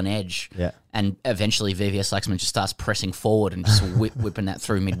nibble an edge? Yeah. And eventually VVS Laxman just starts pressing forward and just whipping that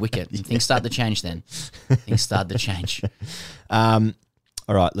through mid-wicket. And things start to change then. Things start to change.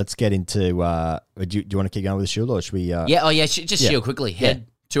 All right, let's get into... do you want to keep going with the Shield, or should we... just Shield quickly. Head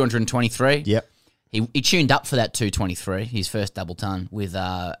 223. Yep. He tuned up for that 223, his first double ton, with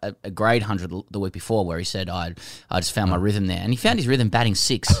a grade 100 the week before, where he said, I just found my rhythm there. And he found his rhythm batting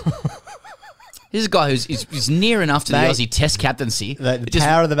 6. This is a guy who's near enough to the Aussie Test captaincy. The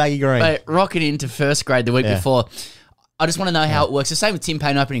power of the baggy green. Rocking into first grade the week before. I just want to know how it works. The same with Tim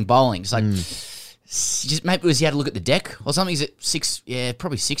Payne opening bowling. It's like... Just maybe he had to look at the deck or something. Is it 6? Yeah,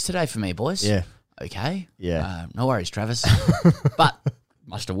 probably 6 today for me, boys. Yeah. Okay. Yeah. No worries, Travis. But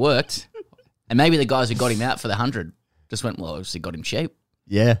must have worked. And maybe the guys who got him out for the 100 just went, well, obviously got him cheap.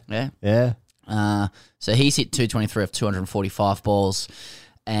 Yeah. Yeah. So he's hit 223 of 245 balls.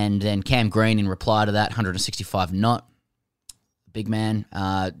 And then Cam Green, in reply to that, 165 not. Big man.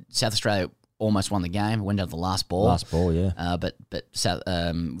 South Australia almost won the game. Went down to the last ball. Yeah. But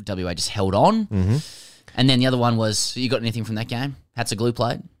WA just held on. Mm-hmm. And then the other one was, you got anything from that game? Hatzaglou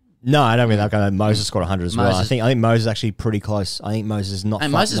played? No, I don't mean that. Moses scored 100 as well. I think Moses is actually pretty close. I think Moses is not.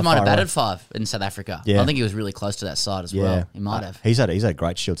 And Moses might have batted 5 in South Africa. Yeah. I think he was really close to that side as well. He might have. He's had a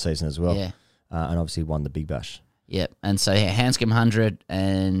great Shield season as well. Yeah. And obviously won the Big Bash. Yeah. And so Hanscom 100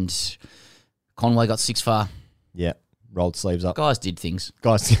 and Conway got 6 far. Yeah. Rolled sleeves up. Guys did things.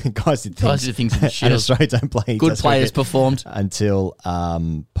 Guys did things. Guys did things in the Shield. And Australia don't play. Good players performed until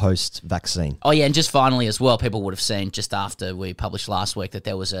post-vaccine. Oh yeah, and just finally as well, people would have seen just after we published last week that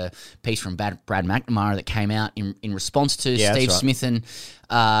there was a piece from Brad McNamara that came out in response to Steve Smith and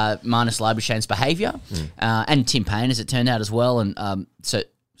Marnus Labuschagne's behaviour, and Tim Payne, as it turned out as well. And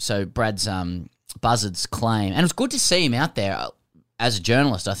so Brad's Buzzard's claim, and it was good to see him out there as a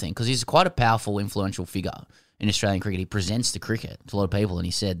journalist, I think, because he's quite a powerful, influential figure in Australian cricket. He presents the cricket to a lot of people, and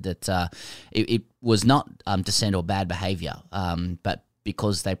he said that it was not dissent or bad behaviour, but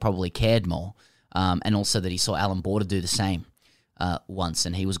because they probably cared more, and also that he saw Alan Border do the same once,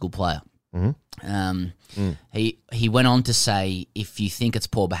 and he was a good player. Mm-hmm. He went on to say, if you think it's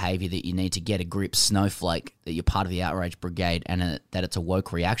poor behaviour, that you need to get a grip, snowflake, that you're part of the outrage brigade, and that it's a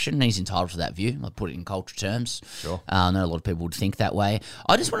woke reaction, and he's entitled to that view. I'll put it in culture terms. Sure. I know a lot of people would think that way.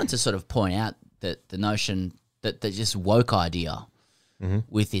 I just wanted to sort of point out that the notion that just woke idea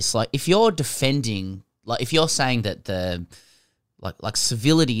with this, like if you're defending, like if you're saying that the like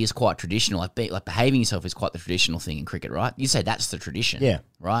civility is quite traditional, like behaving yourself is quite the traditional thing in cricket, right? You say that's the tradition, yeah,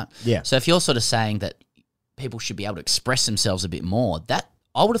 right? Yeah. So if you're sort of saying that people should be able to express themselves a bit more, that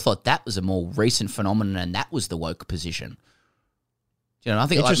I would have thought that was a more recent phenomenon, and that was the woke position. You know, I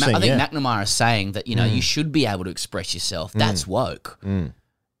think McNamara is saying that you should be able to express yourself. That's woke,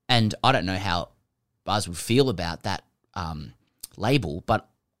 and I don't know how Buzz would feel about that label, but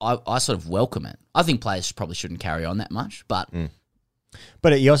I sort of welcome it. I think players probably shouldn't carry on that much, but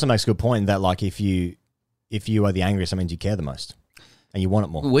he also makes a good point that like if you are the angriest, that means you care the most and you want it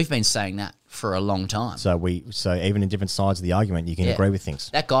more. We've been saying that for a long time. So even in different sides of the argument, you can agree with things.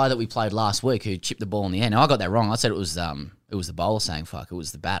 That guy that we played last week who chipped the ball in the air. Now I got that wrong. I said it was the bowler saying fuck. It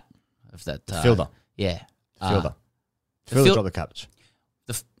was the bat of that fielder. Yeah, fielder. Fielder dropped the catch.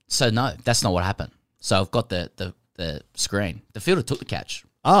 So no, that's not what happened. So I've got the screen. The fielder took the catch.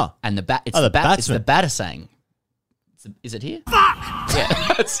 Ah. And the bat. It's the batter saying. Is it here? Fuck!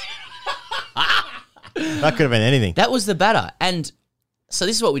 Yeah. That could have been anything. That was the batter. And so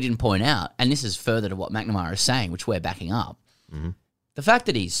this is what we didn't point out, and this is further to what McNamara is saying, which we're backing up. Mm-hmm. The fact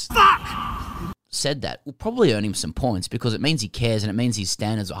that he's said that will probably earn him some points because it means he cares and it means his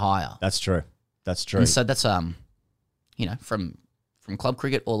standards are higher. That's true. And so that's from club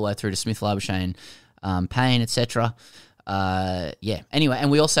cricket all the way through to Smith, Labuschagne, Payne, etc. Anyway,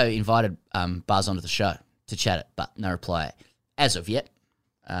 and we also invited Buzz onto the show to chat it, but no reply as of yet.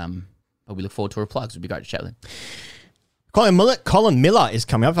 But we look forward to a reply because it'd be great to chat with him. Colin Miller is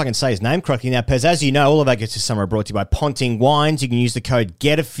coming up, if I can say his name correctly. Now, Pez, as you know, all of our guests this summer are brought to you by Ponting Wines. You can use the code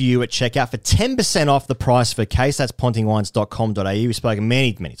GETAFEW at checkout for 10% off the price of a case. That's pontingwines.com.au. We've spoken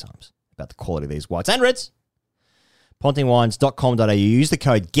many, many times about the quality of these whites and reds. pontingwines.com.au. Use the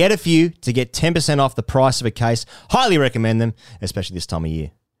code GETAFEW to get 10% off the price of a case. Highly recommend them, especially this time of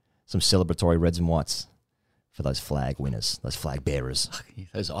year. Some celebratory reds and whites for those flag winners, those flag bearers.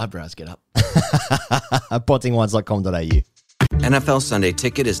 Those eyebrows get up. pontingwines.com.au. NFL Sunday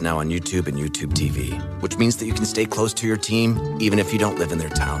Ticket is now on YouTube and YouTube TV, which means that you can stay close to your team even if you don't live in their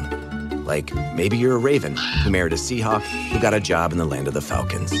town. Like maybe you're a Raven who married a Seahawk who got a job in the land of the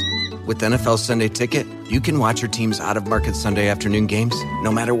Falcons. With NFL Sunday Ticket, you can watch your team's out-of-market Sunday afternoon games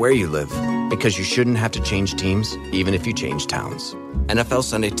no matter where you live, because you shouldn't have to change teams even if you change towns. NFL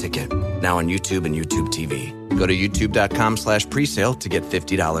Sunday Ticket, now on YouTube and YouTube TV. Go to youtube.com/presale to get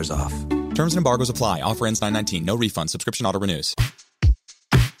 $50 off. Terms and embargoes apply. Offer ends 9/19. No refund. Subscription auto renews.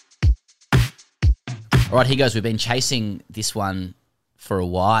 All right, here goes. We've been chasing this one for a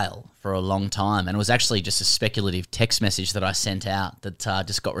while, for a long time, and it was actually just a speculative text message that I sent out that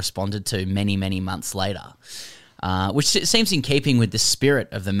just got responded to many, many months later, which seems in keeping with the spirit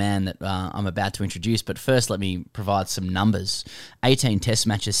of the man that I'm about to introduce. But first, let me provide some numbers. 18 test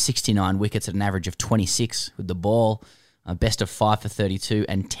matches, 69 wickets at an average of 26 with the ball. Best of 5 for 32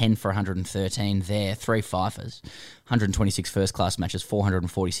 and 10 for 113 there. 3 fifers, 126 first-class matches,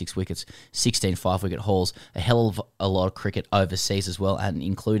 446 wickets, 16 five-wicket hauls, a hell of a lot of cricket overseas as well, and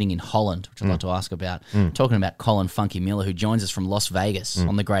including in Holland, which I'd like to ask about. Talking about Colin Funky Miller, who joins us from Las Vegas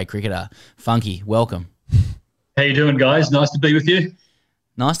on The Grade Cricketer. Funky, welcome. How you doing, guys? Nice to be with you.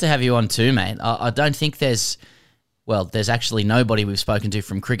 Nice to have you on too, mate. I don't think there's actually nobody we've spoken to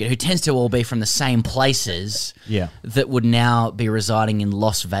from cricket who tends to all be from the same places that would now be residing in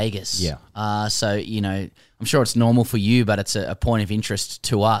Las Vegas. Yeah. So, I'm sure it's normal for you, but it's a point of interest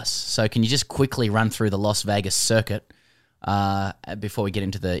to us. So can you just quickly run through the Las Vegas circuit before we get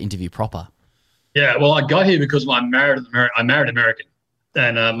into the interview proper? Yeah, well, I got here because I married American.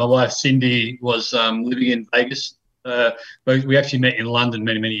 And my wife, Cindy, was living in Vegas. We actually met in London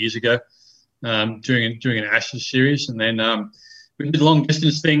many, many years ago. During an Ashes series, and then we did a long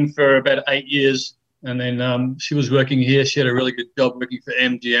distance thing for about 8 years, and then she was working here. She had a really good job working for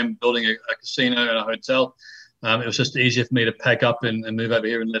MGM, building a casino and a hotel. It was just easier for me to pack up and move over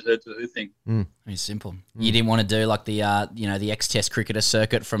here and let her do her thing. It's simple. You didn't want to do like the the ex-Test cricketer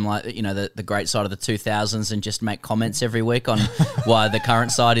circuit from the great side of the 2000s and just make comments every week on why the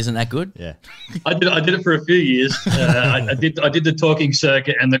current side isn't that good. Yeah, I did it for a few years. I did the talking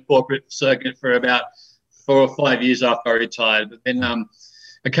circuit and the corporate circuit for about 4 or 5 years after I retired. But then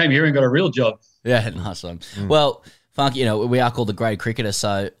I came here and got a real job. Yeah, nice one. Well, Funk, we are called The Grade Cricketer,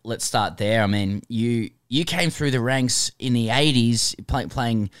 so let's start there. I mean, you came through the ranks in the 80s,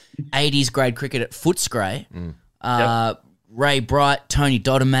 playing 80s grade cricket at Footscray. Ray Bright, Tony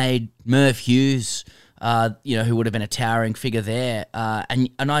Dodemaide, Merv Hughes, who would have been a towering figure there. And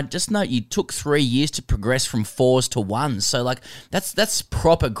I just note you took 3 years to progress from 4s to 1s. So, that's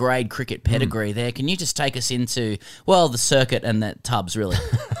proper grade cricket pedigree there. Can you just take us into, the circuit and the tubs, really?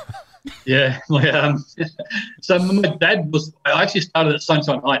 Yeah. So my dad I actually started at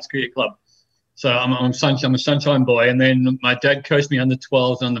Sunshine Heights Cricket Club. So I'm a Sunshine boy, and then my dad coached me under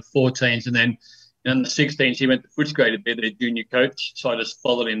 12s and under 14s, and then in the 16s he went to Footscray to be the junior coach. So I just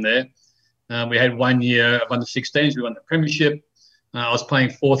followed him there. We had 1 year of under 16s. We won the premiership. I was playing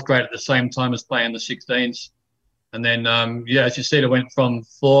 4th grade at the same time as playing the 16s, and then as you said, I went from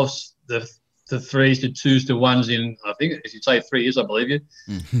 4s to 3s to 2s to 1s in, I think, as you say, 3 years, I believe you.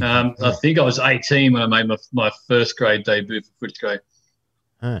 I think I was 18 when I made my first grade debut for Footscray.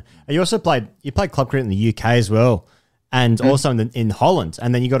 You also played club cricket in the UK as well, and also in Holland,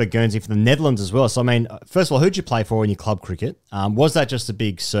 and then you got a Guernsey for the Netherlands as well. So, I mean, first of all, who'd you play for in your club cricket? Was that just a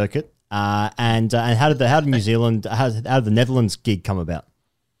big circuit? And how did New Zealand, how did the Netherlands gig come about?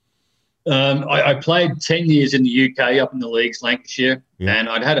 I played 10 years in the UK up in the leagues, Lancashire, and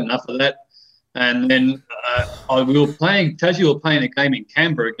I'd had enough of that. And then we were playing a game in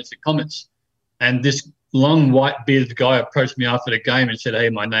Canberra against the Comets, and this long white-bearded guy approached me after the game and said, "Hey,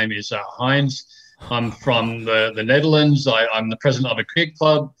 my name is Heinz. I'm from the Netherlands. I'm the president of a cricket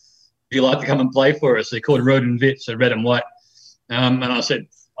club. Would you like to come and play for us?" They called Rood and Wit, so red and white. And I said,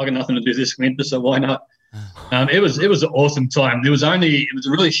 "I got nothing to do this winter, so why not?" It was an awesome time. It was a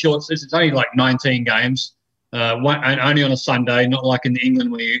really short season. It's only like 19 games, and only on a Sunday, not like in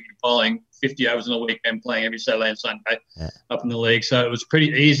England where you're bowling 50 hours in a weekend, playing every Saturday and Sunday up in the league. So it was pretty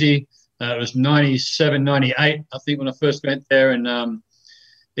easy. It was 97, 98, I think, when I first went there, and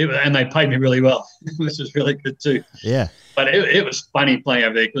they paid me really well, which was really good too. Yeah. But it was funny playing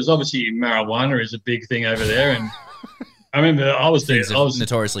over there because obviously marijuana is a big thing over there, and I remember I was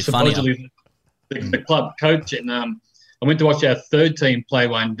notoriously funny. The club coach, and I went to watch our third team play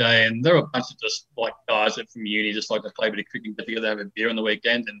one day, and there were a bunch of just like guys from uni, just like to play a bit of cricket, get together, have a beer on the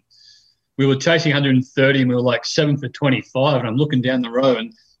weekend, and we were chasing 130, and we were like 7 for 25, and I'm looking down the row,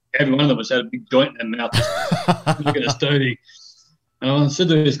 and every one of them was had a big joint in their mouth, just looking at sturdy. And I said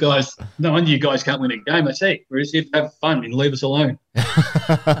to these guys, "No wonder you guys can't win a game." I said, "Hey, we're just here to have fun and leave us alone."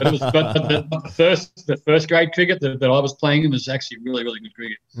 But the first grade cricket that I was playing in was actually really, really good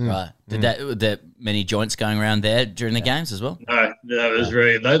cricket. Right. Were there many joints going around there during the games as well? No, it was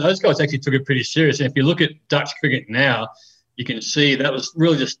really, those guys actually took it pretty serious. And if you look at Dutch cricket now, you can see that was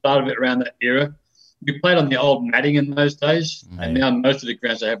really the start of it around that era. We played on the old matting in those days, and now most of the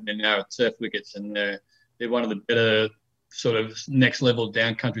grounds they have now are turf wickets, and they're one of the better sort of next level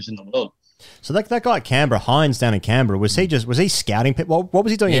down countries in the world. So that guy at Canberra, Hines down in Canberra, was he scouting people? What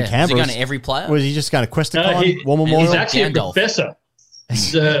was he doing in Canberra? Was he going to every player? Was he just going to Questacon, War Memorial? He's actually a professor.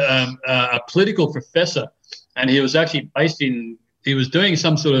 He's a political professor, and he was actually he was doing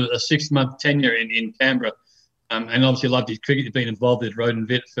some sort of a 6-month tenure in Canberra, and obviously loved his cricket. He'd been involved with Road and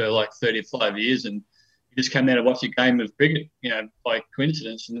Vitt for like 35 years, and he just came there to watch a game of cricket, by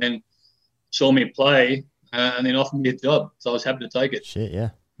coincidence, and then saw me play. and then offered me a job. So I was happy to take it. Shit, yeah.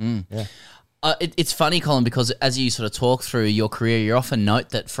 Yeah. It's funny, Colin, because as you sort of talk through your career, you often note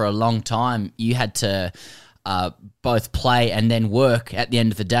that for a long time you had to both play and then work at the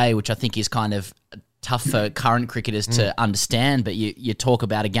end of the day, which I think is kind of tough for current cricketers to understand. But you talk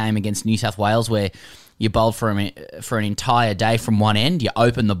about a game against New South Wales where you bowled for an entire day from one end. You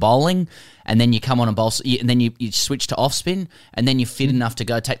open the bowling, and then you come on and bowl, and then you switch to off spin, and then you're fit enough to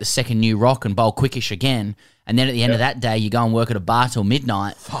go take the second new rock and bowl quickish again. And then at the end of that day, you go and work at a bar till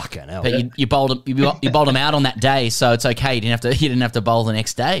midnight. Fucking hell! But you bowled them out on that day, so it's okay. You didn't have to bowl the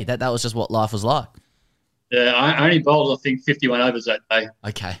next day. That was just what life was like. Yeah, I only bowled, I think, 51 overs that day.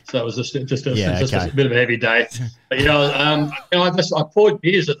 Okay. So it was just a bit of a heavy day. But, I poured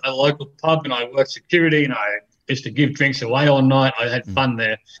beers at a local pub and I worked security and I used to give drinks away all night. I had fun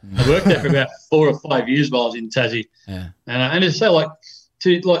there. I worked there for about 4 or 5 years while I was in Tassie. Yeah. And to say,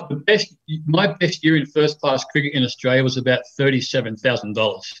 my best year in first-class cricket in Australia was about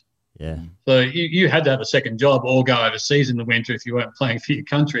 $37,000. Yeah. So you had to have a second job or go overseas in the winter if you weren't playing for your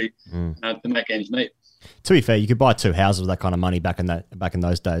country to make ends meet. To be fair, you could buy 2 houses with that kind of money back in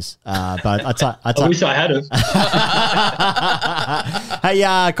those days. But I wish I had it.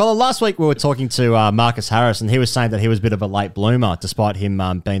 Hey, Colin, last week we were talking to Marcus Harris, and he was saying that he was a bit of a late bloomer, despite him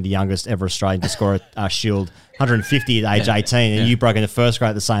being the youngest ever Australian to score a Shield 150 at age 18, and you broke into first grade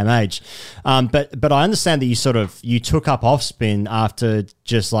at the same age. But I understand that you took up off spin after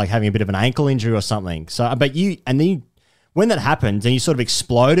just like having a bit of an ankle injury or something. So, when that happened, and you sort of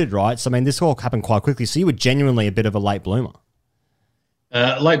exploded, right? So, I mean, this all happened quite quickly. So you were genuinely a bit of a late bloomer.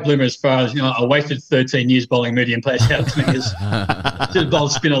 Late bloomer as far as, I wasted 13 years bowling medium pace out of 20 years. Should have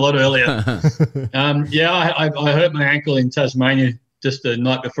bowled spin a lot earlier. I hurt my ankle in Tasmania just the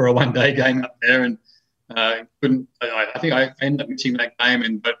night before a one-day game up there, and I think I ended up missing that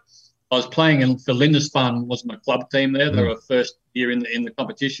game. But I was playing for Lindisfarne, was my club team there. They were first year in the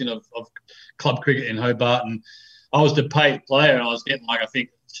competition of club cricket in Hobart, and I was the paid player, and I was getting I think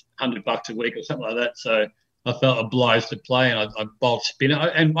 $100 a week or something like that. So I felt obliged to play, and I bowled spin.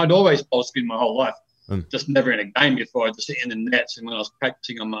 And I'd always bowled spin my whole life, just never in a game before. I'd just sit in the nets, and when I was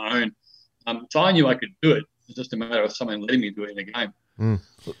practicing on my own, so I knew I could do it. It's just a matter of someone letting me do it in a game.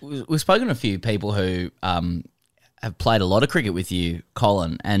 We've spoken to a few people who have played a lot of cricket with you,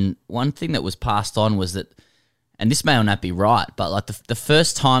 Colin, and one thing that was passed on was that, and this may or not be right, but like the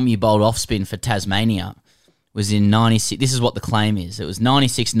first time you bowled off spin for Tasmania was in 96. This is what the claim is. It was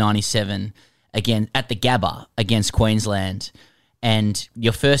 96, 97 again at the Gabba against Queensland. And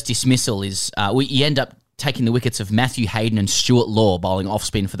your first dismissal is you end up taking the wickets of Matthew Hayden and Stuart Law bowling off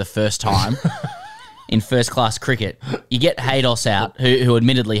spin for the first time in first class cricket. You get Haydos out, who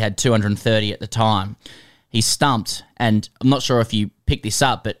admittedly had 230 at the time. He's stumped, and I'm not sure if you picked this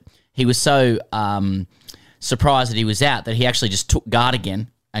up, but he was so surprised that he was out that he actually just took guard again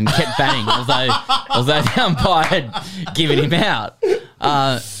and kept batting, although the umpire had given him out.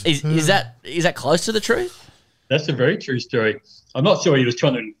 Is that close to the truth? That's a very true story. I'm not sure he was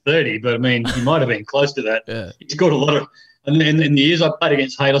 230, but I mean, he might have been close to that. Yeah. He scored a lot of, and in the years I played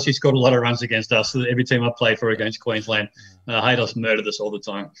against Haydos, he scored a lot of runs against us. So every team I played for against Queensland, Haydos murdered us all the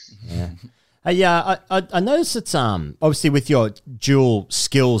time. Yeah. I noticed that obviously with your dual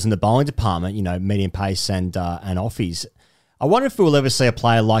skills in the bowling department, medium pace and offies, I wonder if we'll ever see a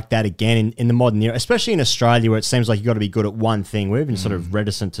player like that again in the modern era, especially in Australia, where it seems like you've got to be good at one thing. We're even sort of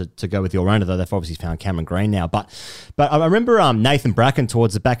reticent to go with your owner, though they've obviously found Cameron Green now. But I remember Nathan Bracken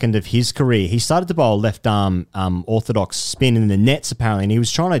towards the back end of his career, he started to bowl left arm orthodox spin in the nets apparently, and he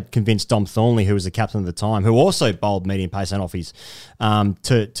was trying to convince Dom Thornley, who was the captain at the time, who also bowled medium pace and offies,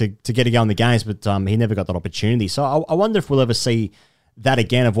 to get a go in the games, but he never got that opportunity. So I wonder if we'll ever see that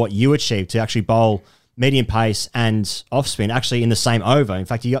again of what you achieved to actually bowl medium pace and off spin actually in the same over. In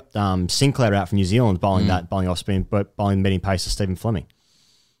fact, you got Sinclair out from New Zealand bowling off spin, but bowling medium pace to Stephen Fleming.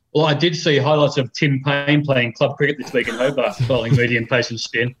 Well, I did see highlights of Tim Payne playing club cricket this week in Hobart, bowling medium pace and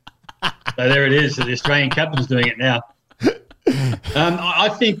spin. So there it is. The Australian captain's doing it now. I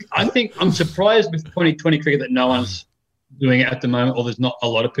think I'm surprised with 2020 cricket that no one's doing it at the moment, or there's not a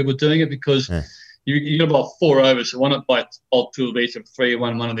lot of people doing it, because you got about 4 overs, so why not bowl 2 of each, or 3 of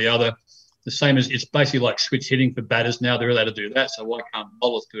one of the other. The same as it's basically like switch hitting for batters now. They're allowed to do that, so why can't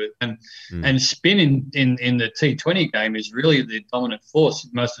bowlers do it? And spin in the T20 game is really the dominant force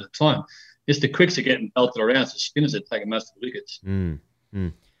most of the time. It's the quicks are getting belted around, so spinners are taking most of the wickets.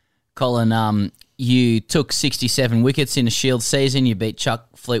 Colin, you took 67 wickets in a Shield season. You beat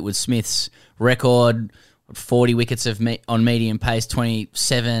Chuck Fleetwood Smith's record, 40 wickets on medium pace,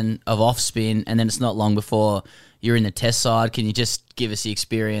 27 of off spin, and then it's not long before you're in the Test side. Can you just give us the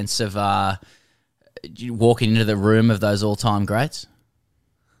experience of walking into the room of those all-time greats?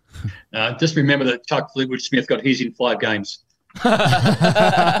 Just remember that Chuck Fleetwood Smith got his in 5 games.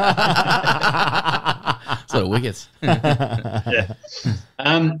 Sort of wickets. Yeah.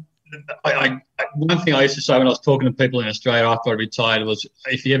 One thing I used to say when I was talking to people in Australia after I retired was,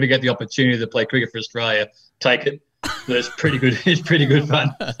 if you ever get the opportunity to play cricket for Australia, take it. It's pretty good. It's pretty good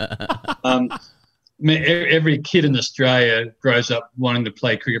fun. Every kid in Australia grows up wanting to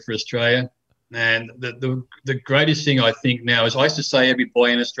play cricket for Australia, and the greatest thing I think now is, I used to say every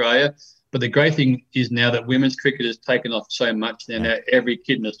boy in Australia, but the great thing is now that women's cricket has taken off so much. Now every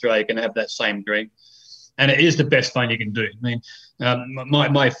kid in Australia can have that same dream. And it is the best fun you can do. I mean,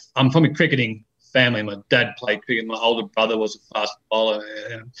 I'm from a cricketing family. My dad played cricket. My older brother was a fast bowler.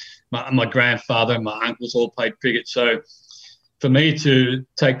 My grandfather and my uncles all played cricket. So for me to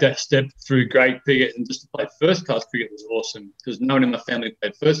take that step through grade cricket and just to play first-class cricket was awesome, because no one in my family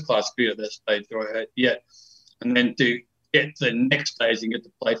played first-class cricket at that stage yet. And then to get to the next stage and get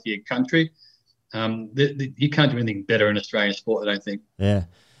to play for your country, you can't do anything better in Australian sport, I don't think. Yeah.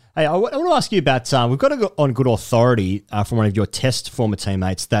 Hey, I want to ask you about, we've got to go on good authority from one of your Test former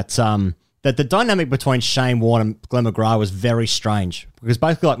teammates that the dynamic between Shane Warne and Glenn McGrath was very strange, because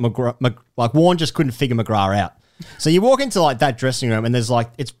basically like Warne just couldn't figure McGrath out. So you walk into like that dressing room and there's like,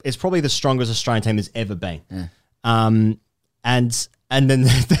 it's probably the strongest Australian team there's ever been. Yeah. And then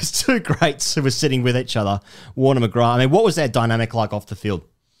there's two greats who were sitting with each other, Warne and McGrath. I mean, what was their dynamic like off the field?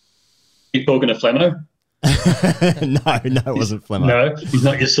 You talking to Flemo? No, it wasn't Flemo. No, he's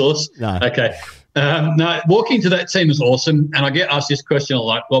not your source? No. Okay. No, walking to that team was awesome. And I get asked this question a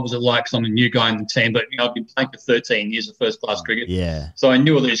lot, what was it like? Because I'm a new guy in the team, but I've been playing for 13 years of first-class cricket. Yeah. So I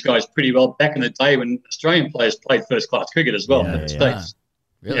knew all these guys pretty well back in the day when Australian players played first-class cricket as well in the States.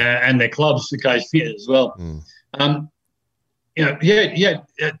 Really? And their clubs, the guys fit as well. A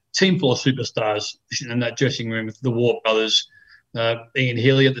team full of superstars in that dressing room with the Waugh brothers, Ian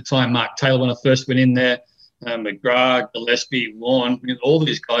Healy at the time, Mark Taylor when I first went in there, McGrath, Gillespie, Warne. All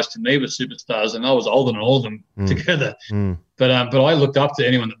these guys to me were superstars, and I was older than all of them together. But I looked up to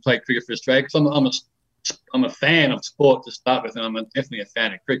anyone that played cricket for Australia, because I'm a fan of sport to start with, and I'm definitely a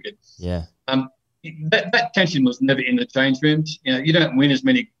fan of cricket. Yeah. That tension was never in the change rooms. You don't win as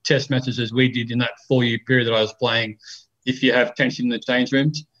many Test matches as we did in that 4-year period that I was playing if you have tension in the change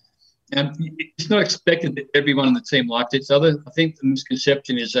rooms. It's not expected that everyone on the team liked each other. I think the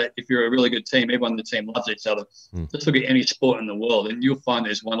misconception is that if you're a really good team, everyone on the team loves each other. Just look at any sport in the world, and you'll find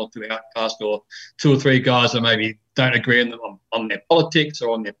there's one or two outcasts, or 2 or 3 guys that maybe don't agree on their politics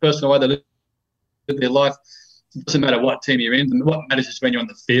or on their personal way they live their life. It doesn't matter what team you're in. What matters is when you're on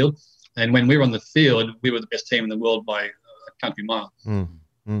the field. And when we were on the field, we were the best team in the world by a country mile.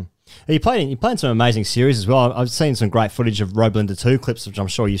 You played in some amazing series as well. I've seen some great footage of Roblinder 2 clips, which I'm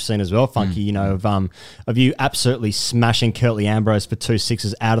sure you've seen as well, Funky, of you absolutely smashing Curtly Ambrose for 2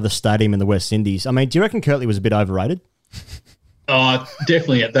 sixes out of the stadium in the West Indies. I mean, do you reckon Curtly was a bit overrated? Oh,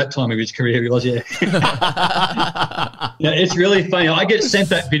 definitely at that time of his career he was, yeah. It's really funny. I get sent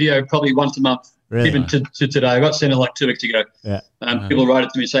that video probably once a month, really? Even to today. I got sent it like 2 weeks ago. Yeah. People write it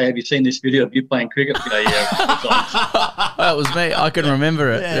to me and say, have you seen this video of you playing cricket? Yeah. That was me. I can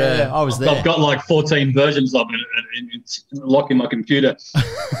remember it. Yeah. I was there. I've got like 14 versions of it and it's locked in my computer.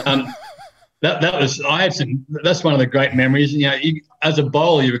 That's one of the great memories. As a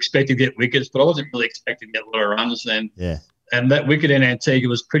bowler, you expect to get wickets, but I wasn't really expecting to get a lot of runs. And that wicket in Antigua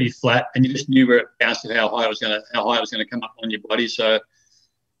was pretty flat, and you just knew where it bounced and how high it was going to come up on your body. So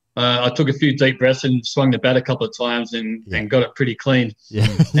I took a few deep breaths and swung the bat a couple of times and got it pretty clean. Yeah.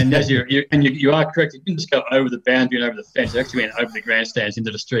 And as you are correct, you didn't just go over the boundary and over the fence. It actually went over the grandstands into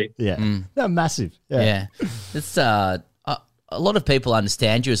the street. Yeah, they're massive. Yeah. It's a lot of people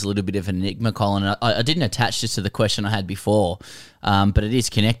understand you as a little bit of an enigma, Colin. I didn't attach this to the question I had before, but it is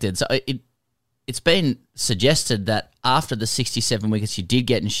connected. So it's been suggested that after the 67 wickets you did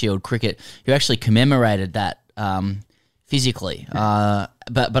get in Shield cricket, you actually commemorated that physically.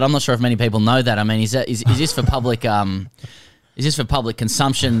 But I'm not sure if many people know that. I mean, is this for public? Is this for public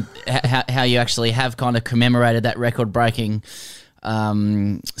consumption? How you actually have kind of commemorated that record-breaking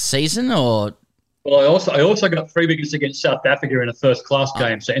season, or? Well, I also got 3 wickets against South Africa in a first-class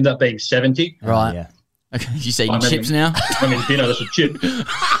game, so it ended up being 70. Right. Yeah. Okay. You say chips now? I mean, that's a chip.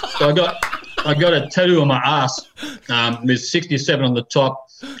 So I got a tattoo on my ass with 67 on the top.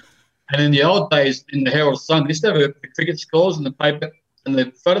 And in the old days, in the Herald Sun, they used to have the cricket scores in the paper, and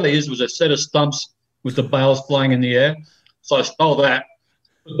the photo they used was a set of stumps with the bails flying in the air. So I stole that,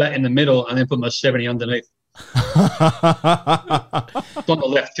 put that in the middle, and then put my 70 underneath. It's on the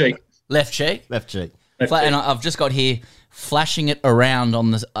left cheek. Left cheek? Left cheek. And I've just got here flashing it around on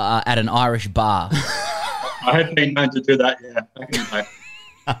the at an Irish bar. I have been known to do that, yeah. Back in the day.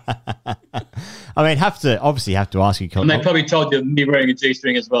 I mean, obviously have to ask you, Colin. And they probably told you me wearing a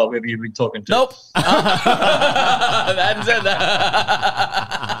G-string as well, whoever you've been talking to. Nope. They hadn't said that.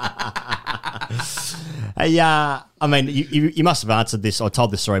 I mean, you must have answered this or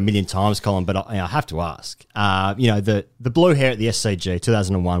told this story a million times, Colin, but I have to ask. The blue hair at the SCG,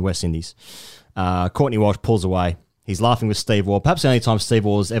 2001, West Indies. Courtney Walsh pulls away. He's laughing with Steve Waugh. Perhaps the only time Steve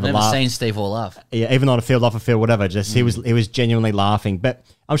Waugh has ever laughed. Never seen Steve Waugh laugh. Yeah, even on a field, off a field, whatever. Just he was genuinely laughing. But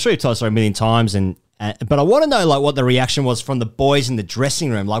I'm sure you've told the story a million times. But I want to know what the reaction was from the boys in the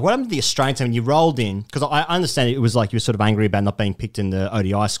dressing room. Like, what happened to the Australian team when you rolled in? Because I understand it was like you were sort of angry about not being picked in the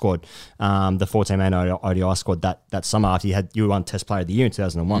ODI squad, the 14-man ODI squad that summer after you won Test Player of the Year in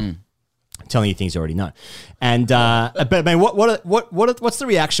 2001. Telling you things you already know, but I mean, what's the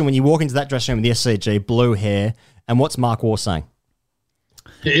reaction when you walk into that dressing room with the SCG, blue hair, and what's Mark Waugh saying?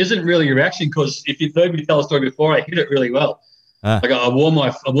 It isn't really a reaction because if you've heard me tell a story before, I hit it really well. Like I wore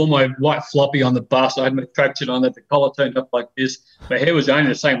my white floppy on the bus. I had my tracksuit on that the collar turned up like this. My hair was only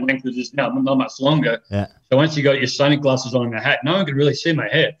the same length as this now, not much longer. Yeah. So once you got your sunglasses on and a hat, no one could really see my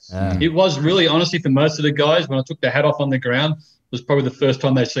hair. It was really, honestly, for most of the guys, when I took the hat off on the ground, it was probably the first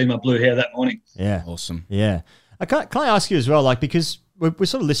time they'd seen my blue hair that morning. Yeah. Awesome. Yeah. Can I ask you as well, like, because we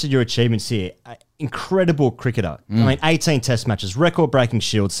sort of listed your achievements here. Incredible cricketer. I mean, 18 test matches, record-breaking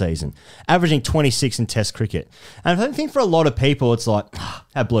Shield season, averaging 26 in test cricket. And I think for a lot of people, it's like,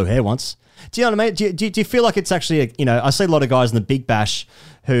 had blue hair once. Do you know what I mean? Do you feel like it's actually, I see a lot of guys in the Big Bash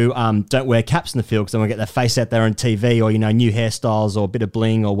who don't wear caps in the field because they want to get their face out there on TV or, new hairstyles or a bit of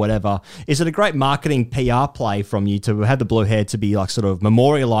bling or whatever. Is it a great marketing PR play from you to have the blue hair to be like sort of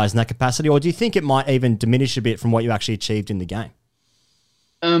memorialised in that capacity? Or do you think it might even diminish a bit from what you actually achieved in the game?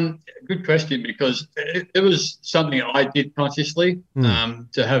 Good question, because it was something I did consciously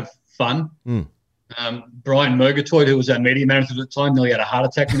to have fun. Brian Murgatroyd, who was our media manager at the time, nearly had a heart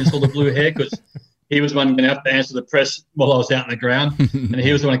attack when he saw the blue hair because he was one going to have to answer the press while I was out in the ground, and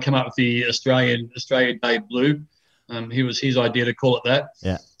he was the one to come up with the Australia Day blue. He was his idea to call it that.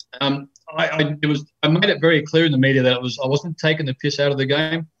 Yeah. I made it very clear in the media that I wasn't taking the piss out of the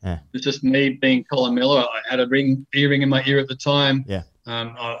game. Yeah. It was just me being Colin Miller. I had a earring in my ear at the time. Yeah.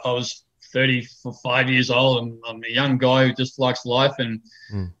 I was 35 years old, and I'm a young guy who just likes life. And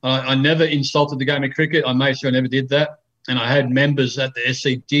I never insulted the game of cricket. I made sure I never did that. And I had members at the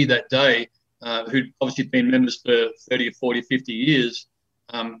SCG that day who'd obviously been members for 30 or 40, 50 years,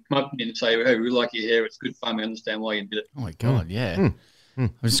 come up to me and say, hey, we like your hair. It's good fun. We understand why you did it. Oh, my God, yeah.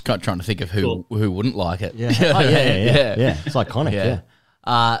 I'm just trying to think of who wouldn't like it. Yeah. Yeah. It's iconic,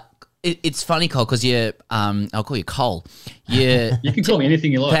 yeah. It's funny, Cole, because I'll call you Cole. You can call me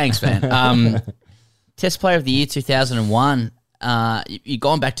anything you like. Thanks, man. Test Player of the Year 2001. You're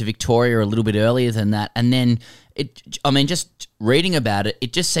going back to Victoria a little bit earlier than that, and then just reading about it,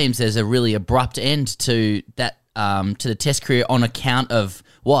 it just seems there's a really abrupt end to that to the Test career on account of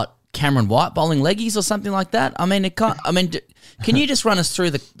what? Cameron White bowling leggies or something like that. I mean, can you just run us through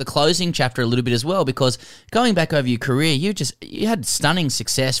the closing chapter a little bit as well? Because going back over your career, you had stunning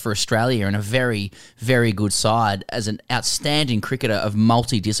success for Australia and a very, very good side as an outstanding cricketer of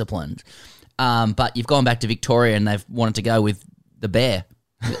multi-disciplines. But you've gone back to Victoria and they've wanted to go with the Bear.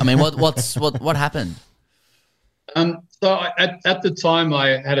 I mean, what happened? So at the time,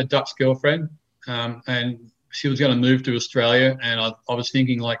 I had a Dutch girlfriend, and she was going to move to Australia, and I was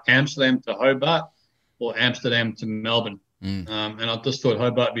thinking like Amsterdam to Hobart or Amsterdam to Melbourne. And I just thought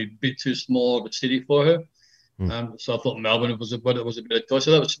Hobart would be a bit too small of a city for her. So I thought Melbourne was a better choice.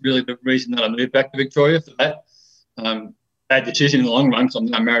 So that was really the reason that I moved back to Victoria for that. Bad decision in the long run because I'm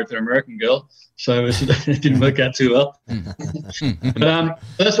now married to an American girl. So it didn't work out too well. But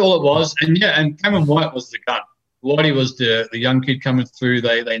that's all it was. And Cameron White was the gun. Whitey was the young kid coming through.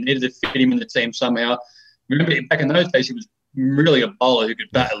 They needed to fit him in the team somehow. Remember, back in those days, he was really a bowler who could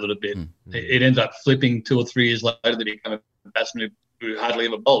bat a little bit. It ended up flipping 2 or 3 years later to become a batsman who hardly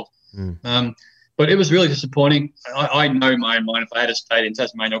ever bowled. But it was really disappointing. I know in my own mind, if I had stayed in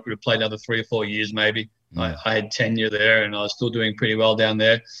Tasmania, I could have played another 3 or 4 years maybe. I had tenure there, and I was still doing pretty well down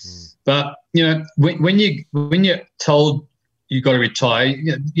there. But when you're told you've got to retire,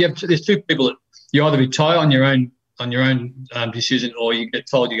 there's two people that you either retire on your own decision, or you get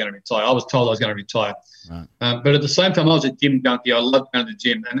told you're going to retire. I was told I was going to retire. Right. But at the same time, I was a gym junkie. I loved going to the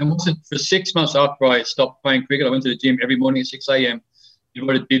gym. And it wasn't for 6 months after I stopped playing cricket. I went to the gym every morning at 6 a.m. Did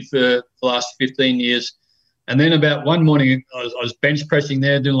what I did for the last 15 years. And then about one morning, I was bench pressing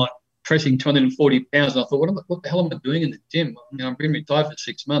there, doing like pressing 240 pounds. And I thought, what the hell am I doing in the gym? I've been retired for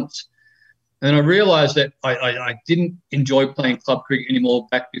 6 months. And I realised that I didn't enjoy playing club cricket anymore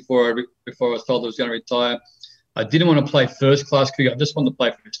back before I was told I was going to retire. I didn't want to play first-class cricket. I just wanted to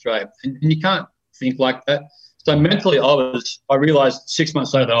play for Australia. And you can't think like that. So mentally, I realised 6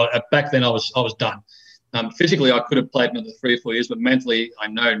 months later that back then I was done. Physically, I could have played another 3 or 4 years, but mentally, I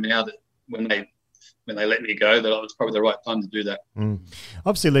know now that when they let me go, that it was probably the right time to do that.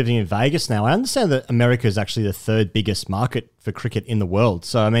 Obviously, living in Vegas now, I understand that America is actually the third biggest market for cricket in the world.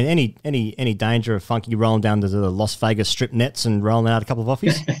 So, I mean, any danger of Funky rolling down to the Las Vegas strip nets and rolling out a couple of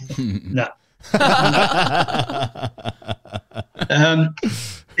offies? No.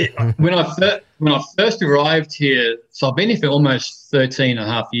 When I first arrived here, so I've been here for almost 13 and a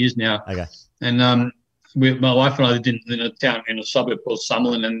half years now. Okay. And my wife and I lived in a town in a suburb called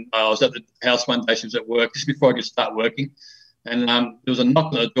Summerlin, and I was at the house one day. She was at work just before I could start working, and there was a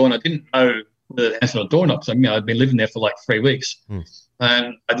knock on the door, and I didn't know whether to answer the door or not. So I'd been living there for like 3 weeks, and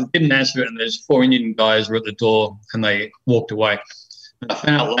I didn't answer it. And there's 4 Indian guys were at the door, and they walked away. And I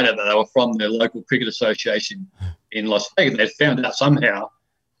found out later that they were from the local cricket association in Las Vegas. They found out somehow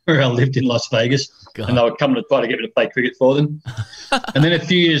where I lived in Las Vegas, and they were coming to try to get me to play cricket for them. And then a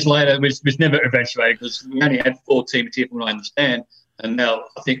few years later, which never eventuated because we only had 4 teams here from what I understand, and now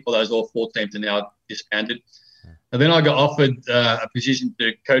I think all 4 teams are now disbanded. And then I got offered a position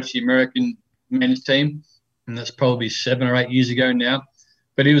to coach the American men's team, and that's probably 7 or 8 years ago now.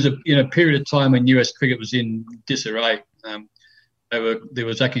 But it was in a period of time when US cricket was in disarray. There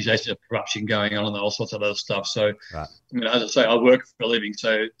was accusations of corruption going on and all sorts of other stuff. So, right. I mean, as I say, I work for a living.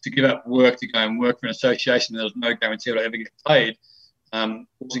 So to give up work to go and work for an association, there was no guarantee I'd ever get paid,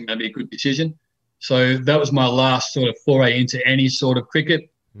 wasn't going to be a good decision. So that was my last sort of foray into any sort of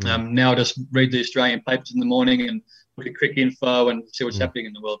cricket. Now I just read the Australian papers in the morning and look at cricket info and see what's happening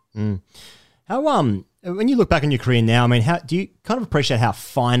in the world. How when you look back on your career now, I mean, how do you kind of appreciate how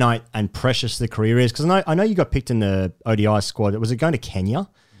finite and precious the career is? Because I know you got picked in the ODI squad. Was it going to Kenya?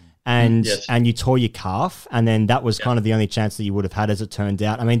 And Yes. and you tore your calf, and then that was kind of the only chance that you would have had, as it turned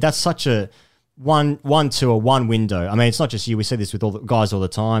out. I mean, that's such a one window. I mean, it's not just you. We see this with all the guys all the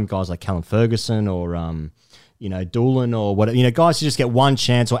time. Guys like Callum Ferguson or Doolan or whatever. Guys who just get one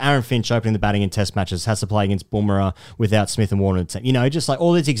chance, or Aaron Finch opening the batting in Test matches has to play against Bumrah without Smith and Warner. Just like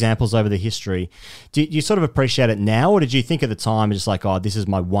all these examples over the history. Do you sort of appreciate it now, or did you think at the time just like, oh, this is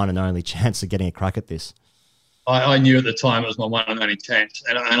my one and only chance of getting a crack at this? I knew at the time it was my one and only chance,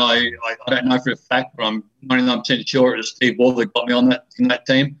 and I don't know for a fact, but I'm 99% sure it was Steve Waugh that got me on in that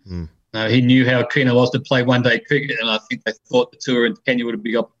team. He knew how keen I was to play one-day cricket, and I think they thought the tour in Kenya would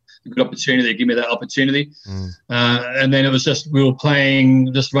be a good opportunity to give me that opportunity. And then it was just we were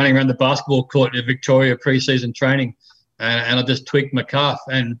playing, just running around the basketball court in Victoria pre-season training, and I just tweaked my calf,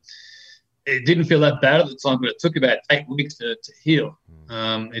 and it didn't feel that bad at the time, but it took about 8 weeks to heal.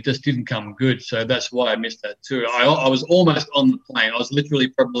 It just didn't come good, so that's why I missed that tour. I was almost on the plane. I was literally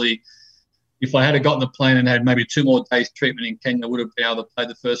probably, if I had gotten the plane and had maybe 2 more days treatment in Kenya, I would have been able to play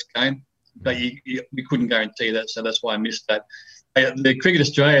the first game. But we couldn't guarantee that, so that's why I missed that. The Cricket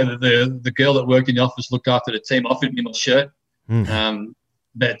Australia, the girl that worked in the office, looked after the team, offered me my shirt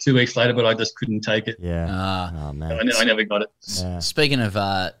about 2 weeks later, but I just couldn't take it. Yeah. Oh, man. I never got it. Yeah. Speaking of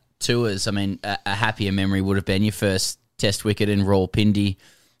tours, I mean, a happier memory would have been your first Test wicket in Rawalpindi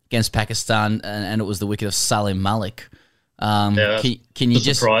against Pakistan, and it was the wicket of Salim Malik. Can you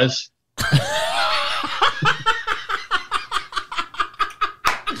just surprise?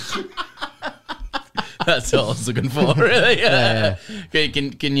 That's all I was looking for, really. Yeah.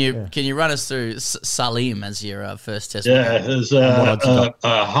 Can you run us through Salim as your first Test? Yeah, it was a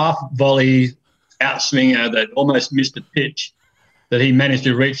half volley outswinger that almost missed the pitch, that he managed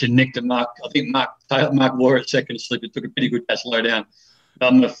to reach and nick to Mark. I think Mark Wore at second slip. It took a pretty good catch low down.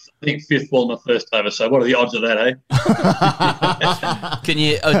 I think 5th ball in the first over. So what are the odds of that, eh?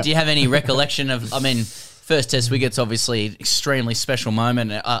 Do you have any recollection of? I mean, first Test wicket's obviously an extremely special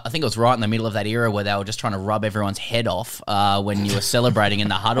moment. I think it was right in the middle of that era where they were just trying to rub everyone's head off when you were celebrating in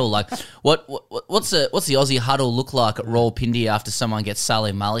the huddle. Like, what's the Aussie huddle look like at Rawalpindi after someone gets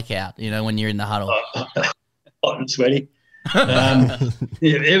Salim Malik out? When you're in the huddle, hot and sweaty.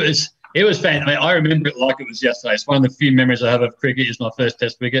 It was fantastic. I mean, I remember it like it was yesterday. It's one of the few memories I have of cricket is my first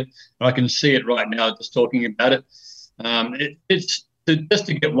Test wicket. I can see it right now just talking about it. It's just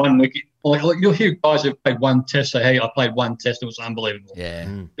to get one wicket. Like you'll hear guys who've played one Test say, "Hey, I played one Test. It was unbelievable." Yeah.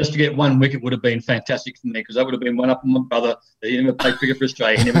 Just to get one wicket would have been fantastic for me because that would have been one up on my brother. He never played cricket for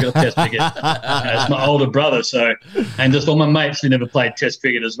Australia. He never got a Test wicket. It's my older brother, and just all my mates who never played Test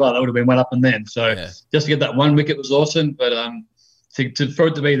cricket as well. That would have been one up on them. So just to get that one wicket was awesome. But for it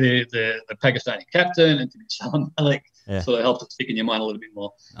to be the Pakistani captain and to be Salim Malik, Yeah. sort of helps it stick in your mind a little bit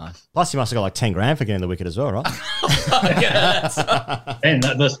more. Nice. Plus, you must have got like 10 grand for getting the wicket as well, right? And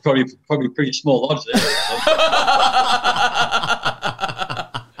that's probably pretty small odds there.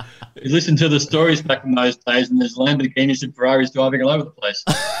 You listen to the stories back in those days, and there's Lamborghinis and Ferraris driving all over the place.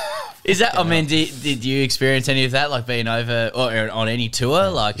 Is that? I mean, did you experience any of that, like being over or on any tour?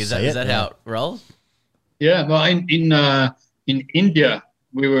 Like, is that how it rolls? Yeah, well, in India,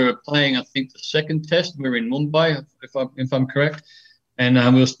 we were playing, I think, the second test. We were in Mumbai, if I'm correct, and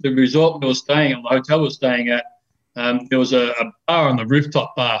the resort we were staying at, the hotel we were staying at, there was a bar on the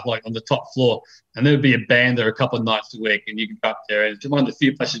rooftop bar, like on the top floor, and there would be a band there a couple of nights a week, and you could go up there. And it's one of the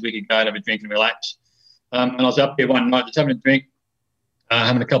few places we could go and have a drink and relax. And I was up there one night just having a drink,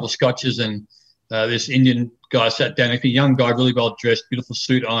 having a couple of scotches, and this Indian guy sat down, a young guy, really well dressed, beautiful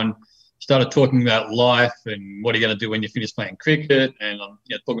suit on, started talking about life and what are you going to do when you finish playing cricket, and I'm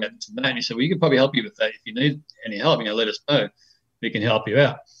talking about this and that. And he said, well, you can probably help you with that. If you need any help, let us know. We can help you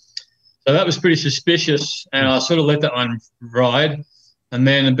out. So that was pretty suspicious, and I sort of let that one ride. And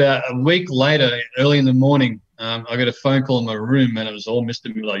then about a week later, early in the morning, I got a phone call in my room, and it was all,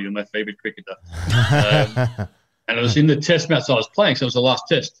 Mr. Miller, you're my favourite cricketer. And it was in the test match I was playing, so it was the last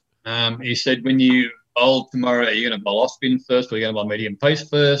test. He said, when you bowl tomorrow, are you going to bowl off spin first, or are you going to bowl medium pace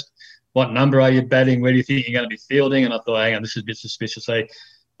first? What number are you batting? Where do you think you're going to be fielding? And I thought, hang on, this is a bit suspicious. Hey,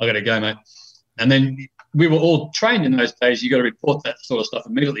 I got to go, mate. And then we were all trained in those days. You got to report that sort of stuff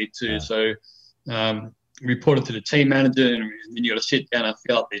immediately too. Yeah. So reported to the team manager, and then you got to sit down and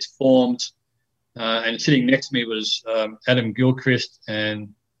fill out these forms. And sitting next to me was Adam Gilchrist and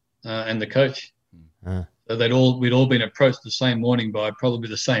the coach. So we'd all been approached the same morning by probably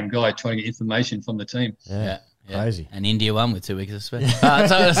the same guy trying to get information from the team. Yeah. Crazy. And India won with 2 wickets of spare.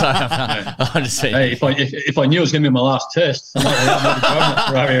 I'm just saying. Hey, if I knew it was going to be my last test,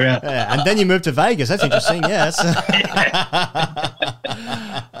 I might be around. Yeah, and then you moved to Vegas. That's interesting. Yes.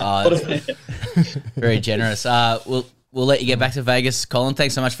 Very generous. We'll let you get back to Vegas, Colin.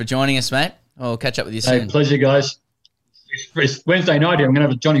 Thanks so much for joining us, mate. I'll catch up with you soon. Hey, pleasure, guys. It's Wednesday night here. I'm going to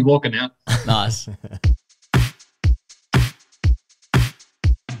have a Johnny Walker now. Nice.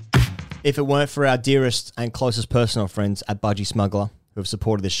 If it weren't for our dearest and closest personal friends at Budgie Smuggler, who have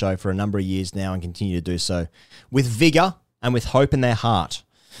supported this show for a number of years now and continue to do so, with vigour and with hope in their heart.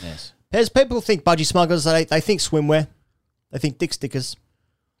 Yes. As people think Budgie Smugglers, they think swimwear, they think dick stickers,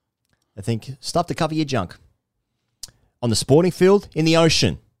 they think stuff to cover your junk. On the sporting field, in the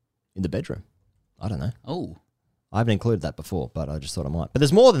ocean, in the bedroom. I don't know. Oh. I haven't included that before, but I just thought I might. But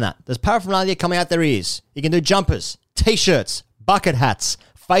there's more than that. There's paraphernalia coming out their ears. You can do jumpers, T-shirts, bucket hats,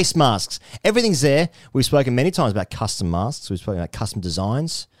 face masks. Everything's there. We've spoken many times about custom masks. We've spoken about custom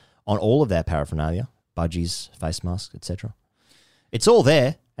designs on all of their paraphernalia, budgies, face masks, etc. It's all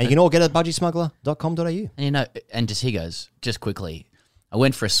there, and you can all get it at budgiesmuggler.com.au. And and just he goes, just quickly, I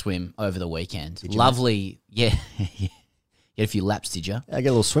went for a swim over the weekend. Lovely. Yeah. You had a few laps, did you? I get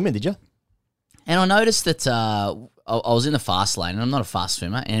a little swim in, did you? And I noticed that I was in the fast lane, and I'm not a fast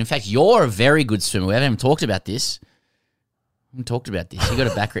swimmer. And in fact, you're a very good swimmer. We haven't even talked about this. You got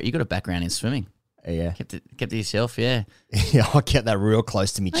a background in swimming. Yeah. Kept it to yourself, yeah. Yeah, I kept that real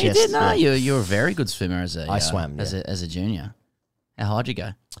close to me chest. You did, no. Yeah. You're a very good swimmer as a I swam, as a junior. How hard'd you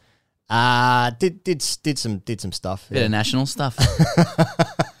go? Did some stuff. Bit of national stuff.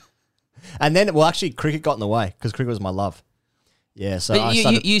 And then, well, actually, cricket got in the way because cricket was my love. Yeah, so but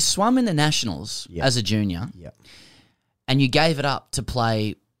you swam in the nationals as a junior. Yeah. And you gave it up to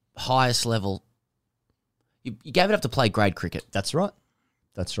play highest level. You gave it up to play grade cricket. That's right.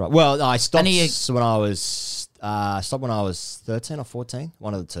 Well, I stopped when I was 13 or 14,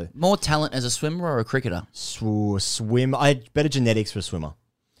 one of the two. More talent as a swimmer or a cricketer? Swim. I had better genetics for a swimmer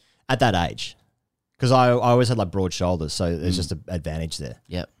at that age because I always had like broad shoulders, so there's just an advantage there.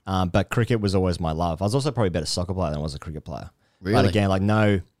 Yep. But cricket was always my love. I was also probably a better soccer player than I was a cricket player. Really? But again,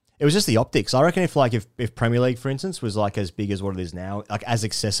 it was just the optics. I reckon if Premier League, for instance, was like as big as what it is now, like as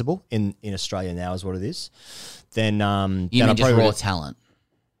accessible in Australia now as what it is, then you mean just raw talent?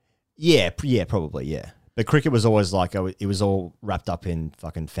 Yeah, probably, yeah. But cricket was always like it was all wrapped up in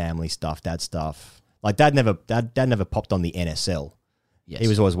fucking family stuff, dad stuff. Like dad never popped on the NSL. Yes. He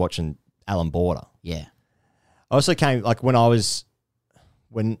was always watching Alan Border. Yeah. I also came like when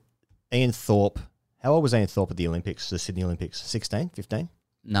Ian Thorpe. How old was Ian Thorpe at the Olympics, the Sydney Olympics? 16, 15?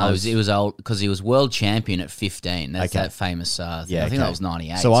 No, it was old because he was world champion at 15. That's that famous thing. I think that was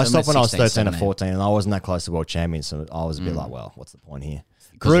 98. So I stopped when I was 13 or 14, and I wasn't that close to world champion, so I was a bit like, well, what's the point here?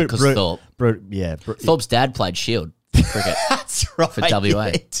 Because Thorpe. Thorpe's dad played Shield cricket. That's right. For WA.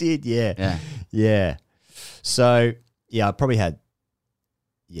 Yeah, he did, yeah. So, yeah, I probably had,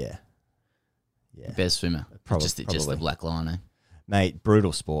 Yeah. Best swimmer. Just the probably. black line, eh? Mate,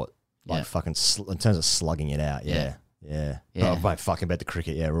 brutal sport. Like Yeah. fucking in terms of slugging it out. Yeah. Oh, mate, fucking bet the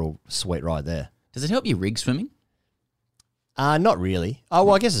cricket. Yeah, we're all sweet right there. Does it help you rig swimming? Not really. Oh,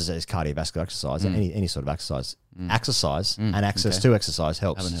 well, I guess it's cardiovascular exercise. Any sort of exercise. Exercise and access to exercise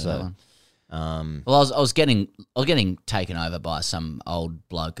helps. Haven't heard So, that one. Well, I was getting taken over by some old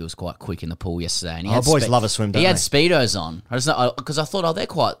bloke who was quite quick in the pool yesterday. And he had boys love a swim, don't He had they? Speedos on. Because I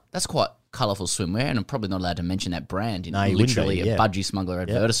thought, that's quite colourful swimwear, and I'm probably not allowed to mention that brand in No, you wouldn't literally be, a yeah. Budgie Smuggler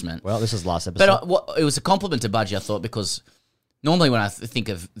advertisement. Well, this is last episode. But it was a compliment to Budgie, I thought, because normally when I think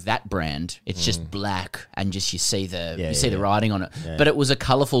of that brand, it's just black and just you see the writing on it. Yeah. But it was a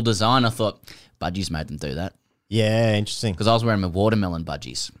colourful design. I thought, Budgie's made them do that. Yeah, interesting. Because I was wearing my watermelon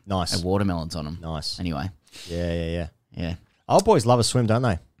budgies. Nice. And watermelons on them. Nice. Anyway. Yeah. Yeah. Old boys love a swim, don't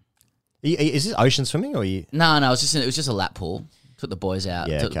they? Is this ocean swimming or you? No, it was just a lap pool. Took the boys out,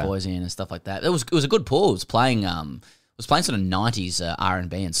 took the boys in and stuff like that. It was a good pool. It was playing sort of 90s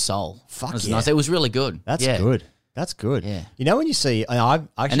R&B and soul. Fuck it was yeah. nice. It was really good. That's yeah. good. That's good. Yeah. You know when you see, I've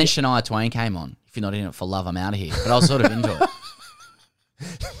actually, And then Shania Twain came on. If you're not in it for love, I'm out of here. But I was sort of into it.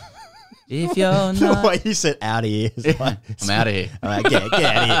 If you're not... The way you said out of here. Is like, I'm out of here. All right, get out of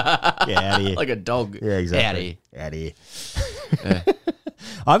here. Get out of here. Like a dog. Yeah, exactly. Out of here. Yeah.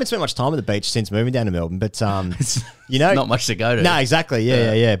 I haven't spent much time at the beach since moving down to Melbourne, but you know, not much to go to. No, exactly.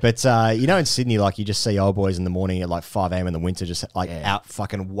 Yeah. But you know, in Sydney, like you just see old boys in the morning at like 5 a.m. in the winter, just like out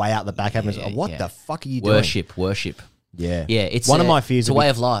fucking way out the back. What the fuck are you doing? Worship. Yeah, yeah. It's one of my fears. It's a way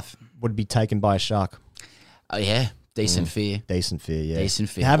of life. Would be taken by a shark. Oh yeah, decent fear. Decent fear. Yeah, decent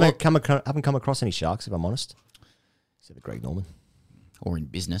fear. Haven't come across any sharks, if I'm honest. Except for Greg Norman. Or in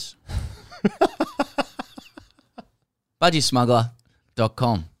business.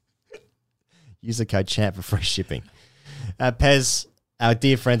 BudgieSmuggler.com. Use the code CHAMP for free shipping. Pez, our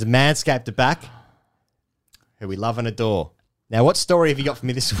dear friends, Manscaped are back, who we love and adore. Now, what story have you got for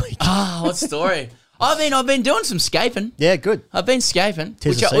me this week? What story? I've been doing some scaping. Yeah, good. I've been scaping,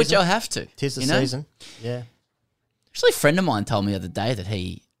 which I have to. Tis the season. Yeah. Actually, a friend of mine told me the other day that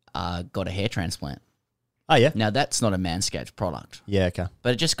he got a hair transplant. Oh, yeah? Now, that's not a Manscaped product. Yeah, okay.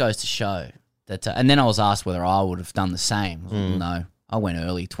 But it just goes to show that... and then I was asked whether I would have done the same. No. I went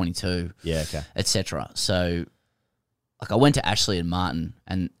early, 22. Yeah, okay. Etc. So, like, I went to Ashley and Martin,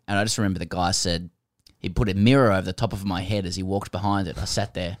 and I just remember the guy said he put a mirror over the top of my head as he walked behind it. I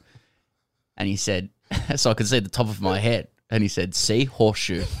sat there, and he said, so I could see the top of my head, and he said, "See,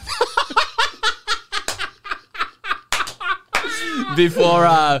 horseshoe." before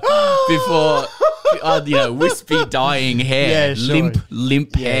wispy dying hair, Yeah, sure.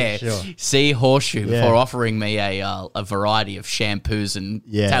 limp Yeah, hair. sure. See horseshoe Yeah. before offering me a variety of shampoos and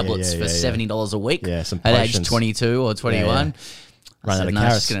tablets for $70 a week. Yeah, some at age potions. 22 or 21. Run out of "No,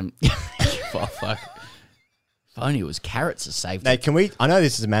 carrots." I'm just gonna, fuck. If only it was carrots that saved Now, it. can we? I know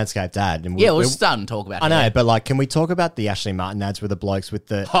this is a Manscaped ad, and We're starting to talk about. I know, hair. but like, can we talk about the Ashley Martin ads with the blokes with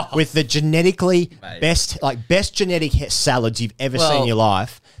the genetically best genetic salads you've ever seen in your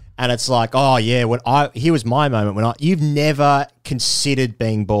life? And it's like, oh yeah, here was my moment when you've never considered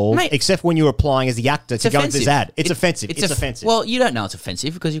being bald, Mate, except when you were applying as the actor to go into this offensive. ad. It's offensive. It's offensive. Well, you don't know it's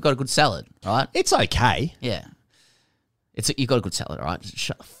offensive because you've got a good salad, right? It's okay. Yeah. You've got a good salad, all right? Just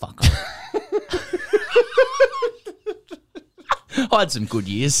shut the fuck up. I had some good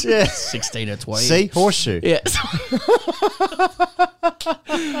years. Yeah. 16 or 20. See? Horseshoe. Yeah.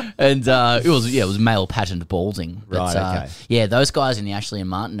 And it was male patterned balding. But, Right, okay. Yeah, those guys in the Ashley and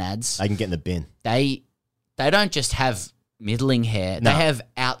Martin ads, They can get in the bin. they don't just have middling hair. No. They have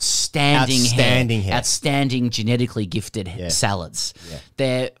outstanding Outstanding hair. outstanding genetically gifted salads.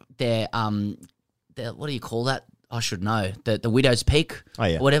 Yeah. They're what do you call that? I should know. The widow's peak. Oh,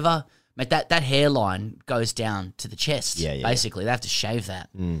 yeah. Or whatever. Mate, that hairline goes down to the chest. Yeah. Basically, they have to shave that.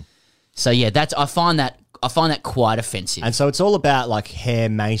 So yeah, I find that quite offensive. And so it's all about like hair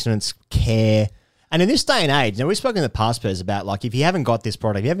maintenance, care. And in this day and age, now we've spoken in the past, Pez, about like if you haven't got this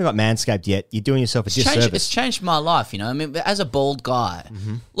product, if you haven't got Manscaped yet, you're doing yourself a disservice. It's changed my life, you know. I mean, as a bald guy,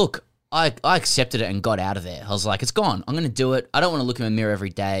 look, I accepted it and got out of there. I was like, it's gone. I'm going to do it. I don't want to look in the mirror every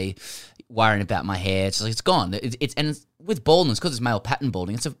day worrying about my hair. It's like, it's gone. It's with baldness, because it's male pattern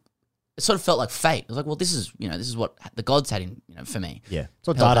balding, it sort of felt like fate. I was like, well, this is what the gods had in, for me. Yeah. It's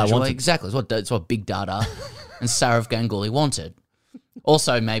what Held Dada that joy. wanted. Exactly. It's what Big Dada and Sarah Ganguly wanted.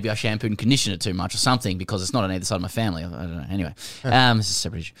 Also, maybe I shampooed and conditioned it too much or something because it's not on either side of my family. I don't know. Anyway, this is a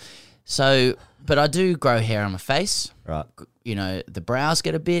separate issue. So, but I do grow hair on my face. Right. You know, the brows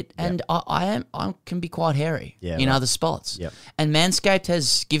get a bit, and I can be quite hairy in other spots. Yep. And Manscaped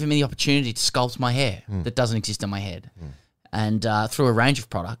has given me the opportunity to sculpt my hair that doesn't exist on my head. and through a range of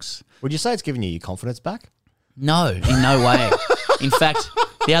products. Would you say it's giving you your confidence back? No, in no way. In fact,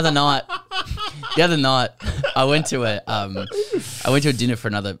 the other night, I went to a dinner for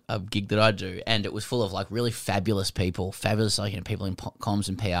another gig that I do, and it was full of like really fabulous people, people in comms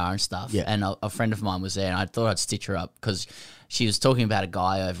and PR and stuff. Yeah. And a friend of mine was there, and I thought I'd stitch her up because she was talking about a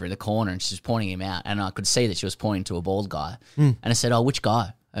guy over in the corner, and she was pointing him out, and I could see that she was pointing to a bald guy. And I said, "Oh, which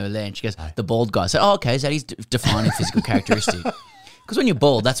guy over there?" And she goes, "The bald guy." I said, "Oh, okay, is that his defining physical characteristic?" Because when you're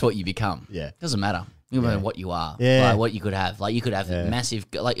bald, that's what you become. Yeah, it doesn't matter. You know what you are, Yeah. like what you could have. Like you could have massive,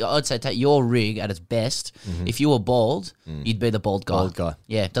 like I'd say, take your rig at its best. If you were bald, you'd be the bald guy. Bald guy.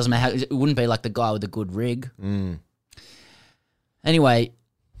 Yeah, it doesn't matter. It wouldn't be like the guy with the good rig. Anyway,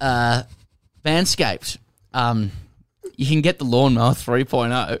 Manscaped. You can get the Lawnmower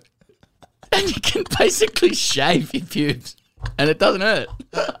 3.0, and you can basically shave your pubes, and it doesn't hurt.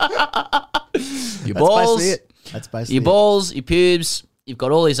 Your balls, basically it. That's basically your balls, your pubes. You've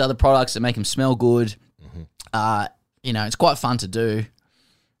got all these other products that make them smell good. It's quite fun to do.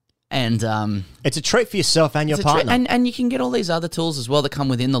 And it's a treat for yourself and your partner. And you can get all these other tools as well that come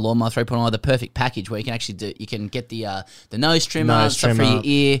within the Lawnmower 3.0, the perfect package where you can actually you can get the nose trimmer, stuff for your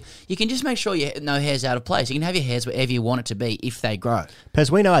ear. You can just make sure no hair's out of place. You can have your hairs wherever you want it to be if they grow.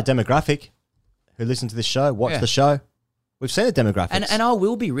 Pez, we know our demographic who listen to this show, watch the show. We've seen the demographics. And I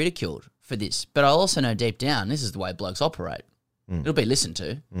will be ridiculed for this, but I also know deep down this is the way blokes operate. It'll be listened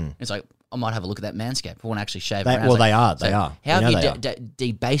to. It's like, I might have a look at that Manscaped. I want to actually shave around. Well, they are. How have you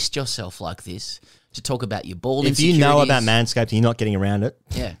debased yourself like this to talk about your bald insecurities? If you know about Manscaped and you're not getting around it,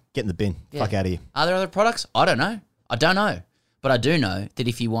 get in the bin. Fuck out of here. Are there other products? I don't know. But I do know that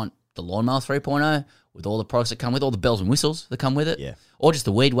if you want the Lawnmower 3.0 with all the products that come with, all the bells and whistles that come with it, or just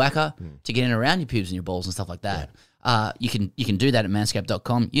the weed whacker to get in around your pubes and your balls and stuff like that, you can do that at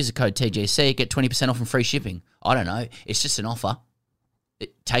manscaped.com. Use the code TGC, get 20% off and free shipping. I don't know. It's just an offer.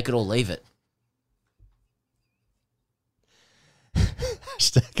 Take it or leave it.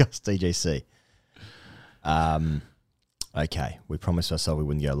 Hashtag us TGC. Okay, we promised ourselves we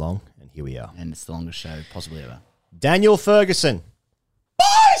wouldn't go long, and here we are. And it's the longest show possibly ever. Daniel Ferguson.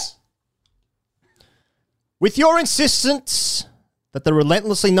 Boys! With your insistence that the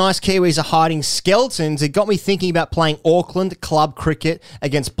relentlessly nice Kiwis are hiding skeletons, it got me thinking about playing Auckland club cricket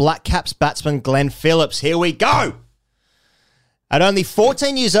against Black Caps batsman Glenn Phillips. Here we go! At only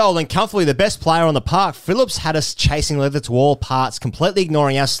 14 years old and comfortably the best player on the park, Phillips had us chasing leather to all parts, completely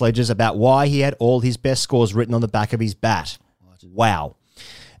ignoring our sledges about why he had all his best scores written on the back of his bat. Wow.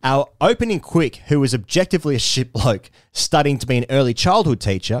 Our opening quick, who was objectively a shit bloke, studying to be an early childhood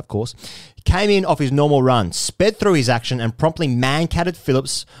teacher, of course, came in off his normal run, sped through his action and promptly man-catted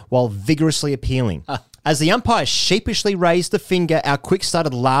Phillips while vigorously appealing. As the umpire sheepishly raised the finger, our quick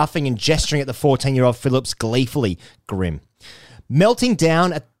started laughing and gesturing at the 14-year-old Phillips gleefully. Grim. Melting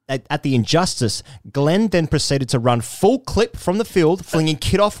down at the injustice, Glenn then proceeded to run full clip from the field, flinging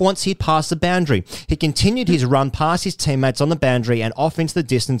kit off once he'd passed the boundary. He continued his run past his teammates on the boundary and off into the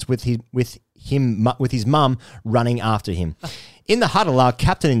distance with his mum running after him. In the huddle, our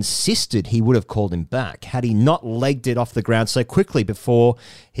captain insisted he would have called him back had he not legged it off the ground so quickly before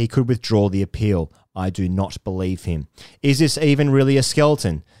he could withdraw the appeal. I do not believe him. Is this even really a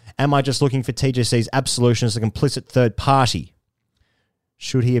skeleton? Am I just looking for TGC's absolution as a complicit third party?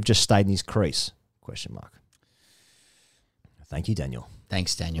 Should he have just stayed in his crease? Question mark. Thank you, Daniel.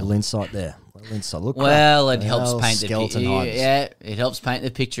 Thanks, Daniel. A little insight there. Look, it helps paint skeleton it helps paint the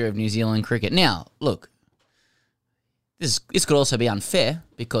picture of New Zealand cricket. Now, look, this could also be unfair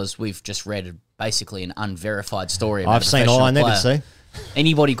because we've just read basically an unverified story about I've seen all I need to see.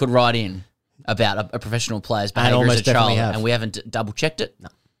 Anybody could write in about a professional player's behaviour as a child, and we haven't double checked it. No.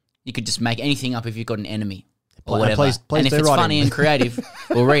 You could just make anything up if you've got an enemy. Or Please whatever. And if do it's write funny in. and creative,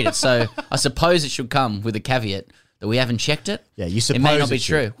 we'll read it. So I suppose it should come with a caveat that we haven't checked it. Yeah, you suppose it may not be it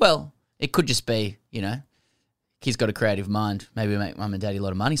should. true. Well, it could just be, kid's got a creative mind. Maybe make mum and daddy a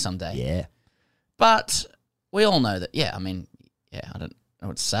lot of money someday. Yeah. But we all know that, I don't know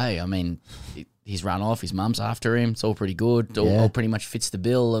what to say. I mean, he's run off. His mum's after him. It's all pretty good. All pretty much fits the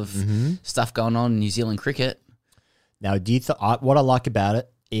bill of stuff going on in New Zealand cricket. Now, what I like about it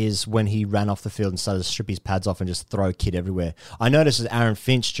is when he ran off the field and started to strip his pads off and just throw kit everywhere. I noticed that Aaron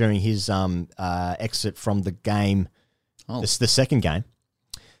Finch, during his exit from the game, the second game,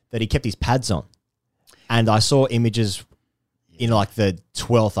 that he kept his pads on. And I saw images in like the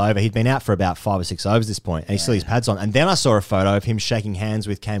 12th over. He'd been out for about 5 or 6 overs at this point, and he still had his pads on. And then I saw a photo of him shaking hands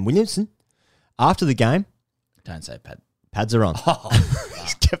with Cam Williamson after the game. Don't say pads are on. Oh,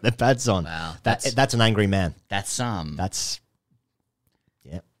 he's kept the pads on. Wow. That's an angry man. That's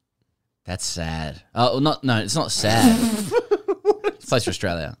That's sad. Oh, it's not sad. It's close to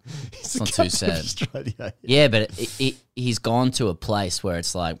Australia. It's not too sad. Australia, yeah, but he's gone to a place where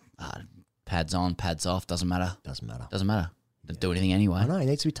it's like, pads on, pads off, doesn't matter. Doesn't matter. Doesn't do anything anyway. I know, he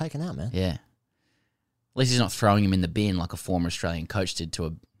needs to be taken out, man. Yeah. At least he's not throwing him in the bin like a former Australian coach did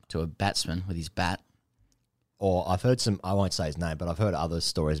to a batsman with his bat. Or I've heard I won't say his name, but I've heard other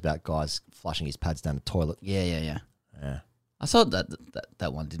stories about guys flushing his pads down the toilet. Yeah. I saw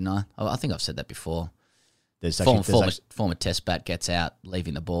that one, didn't I? I think I've said that before. Former test bat gets out,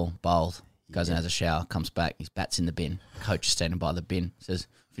 leaving the ball, bowled, goes and has a shower, comes back, his bat's in the bin. Coach is standing by the bin, says,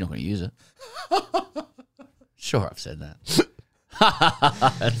 if you're not going to use it. Sure, I've said that.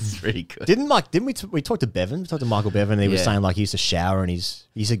 That's really good. We talked to Bevan? We talked to Michael Bevan, and he was saying like he used to shower and he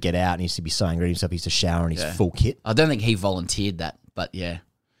used to get out and he used to be so angry at himself, he used to shower in his full kit. I don't think he volunteered that, but yeah.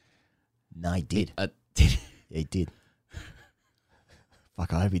 No, he did. Yeah, he did.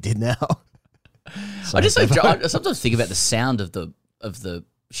 Fuck, I hope he did now. I sometimes think about the sound of the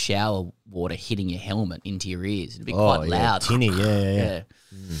shower water hitting your helmet into your ears. It'd be quite loud. Tinny, yeah.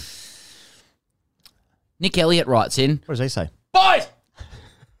 Nick Elliott writes in. What does he say? Boys!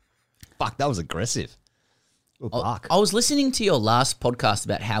 Fuck, that was aggressive. I was listening to your last podcast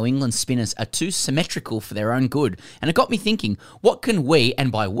about how England's spinners are too symmetrical for their own good, and it got me thinking, what can we,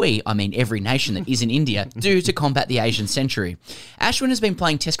 and by we, I mean every nation that isn't India, do to combat the Asian century? Ashwin has been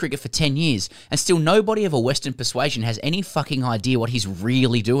playing Test cricket for 10 years, and still nobody of a Western persuasion has any fucking idea what he's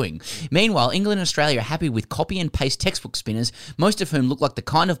really doing. Meanwhile, England and Australia are happy with copy and paste textbook spinners, most of whom look like the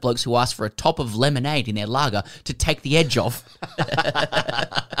kind of blokes who ask for a top of lemonade in their lager to take the edge off.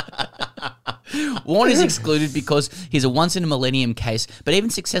 Warne is excluded because he's a once-in-a-millennium case, but even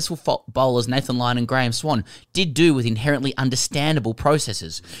successful bowlers Nathan Lyon and Graham Swan did do with inherently understandable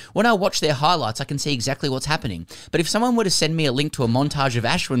processes. When I watch their highlights, I can see exactly what's happening. But if someone were to send me a link to a montage of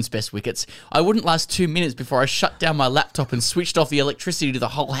Ashwin's best wickets, I wouldn't last 2 minutes before I shut down my laptop and switched off the electricity to the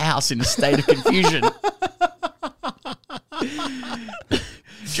whole house in a state of confusion.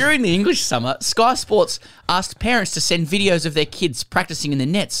 During the English summer, Sky Sports asked parents to send videos of their kids practicing in the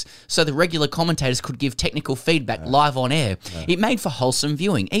nets so the regular commentators could give technical feedback live on air. It made for wholesome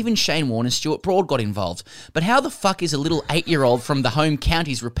viewing. Even Shane Warne and Stuart Broad got involved. But how the fuck is a little 8-year-old from the home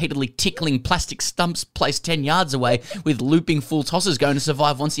counties repeatedly tickling plastic stumps placed 10 yards away with looping full tosses going to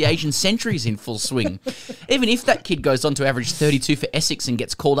survive once the Asian century is in full swing? Even if that kid goes on to average 32 for Essex and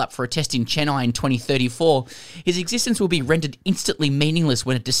gets called up for a test in Chennai in 2034, his existence will be rendered instantly meaningless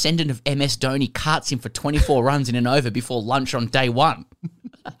when a descendant of MS Dhoni carts him for 24 runs in an over before lunch on day one.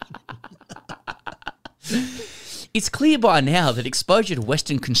 It's clear by now that exposure to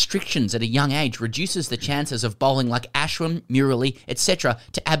Western constrictions at a young age reduces the chances of bowling like Ashwin, Murali, etc.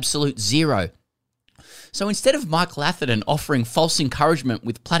 to absolute zero. So instead of Michael Atherton offering false encouragement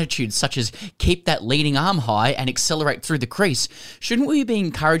with platitudes such as keep that leading arm high and accelerate through the crease, shouldn't we be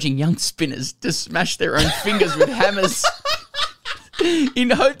encouraging young spinners to smash their own fingers with hammers in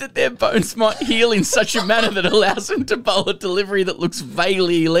hope that their bones might heal in such a manner that allows them to bowl a delivery that looks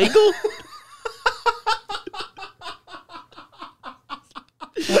vaguely illegal?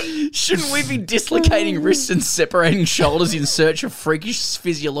 Shouldn't we be dislocating wrists and separating shoulders in search of freakish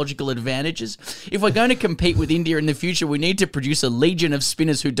physiological advantages? If we're going to compete with India in the future, we need to produce a legion of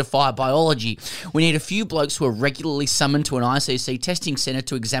spinners who defy biology. We need a few blokes who are regularly summoned to an ICC testing centre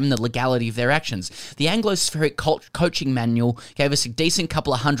to examine the legality of their actions. The Anglo-spheric coaching manual gave us a decent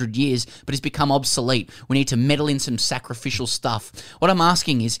couple of 100 years, but has become obsolete. We need to meddle in some sacrificial stuff. What I'm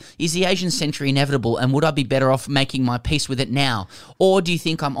asking is the Asian century inevitable, and would I be better off making my peace with it now? Or do you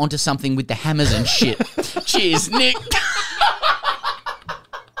think I'm onto something with the hammers and shit? Cheers, Nick.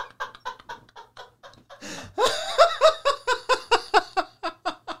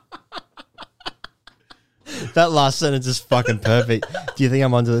 That last sentence is fucking perfect. Do you think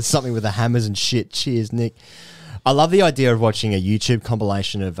I'm onto something with the hammers and shit? Cheers, Nick. I love the idea of watching a YouTube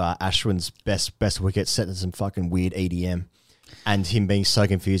compilation of Ashwin's best wickets set to some fucking weird EDM. And him being so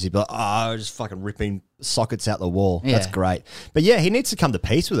confused, he'd be like, just fucking ripping sockets out the wall. Yeah. That's great. But yeah, he needs to come to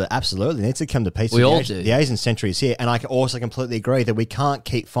peace with it. Absolutely. He needs to come to peace with it. The Asian century is here. And I also completely agree that we can't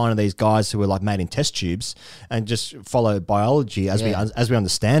keep finding these guys who are like made in test tubes and just follow biology as we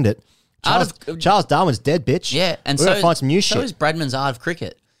understand it. Charles Darwin's dead, bitch. Yeah. And we're going to find some new shit. So is Bradman's Art of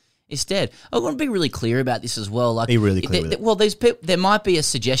Cricket. Instead, I want to be really clear about this as well. Like, be really clear with it. Well, there might be a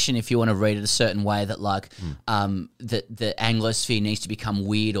suggestion if you want to read it a certain way that, like, that the Anglosphere needs to become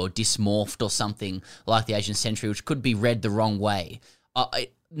weird or dysmorphed or something like the Asian century, which could be read the wrong way.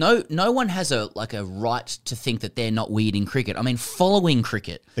 no one has a right to think that they're not weird in cricket. I mean, following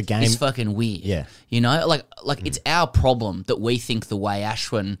cricket The game- is fucking weird. Yeah. You know, it's our problem that we think the way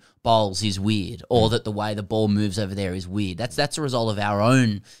Ashwin bowls is weird, or that the way the ball moves over there is weird. That's a result of our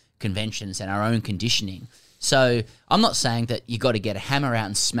own conventions and our own conditioning. So I'm not saying that you got to get a hammer out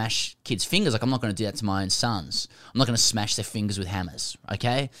and smash kids' fingers. Like, I'm not going to do that to my own sons. I'm not going to smash their fingers with hammers.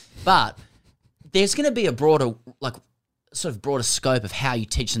 Okay, but there's going to be a broader scope of how you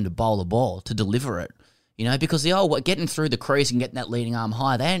teach them to bowl a ball, to deliver it, you know, because getting through the crease and getting that leading arm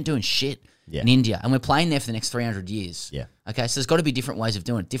high, they ain't doing shit in India, and we're playing there for the next 300 years. Yeah. Okay, so there's got to be different ways of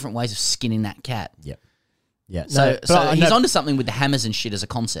doing it, different ways of skinning that cat. Yeah. Yeah. So he's onto something with the hammers and shit as a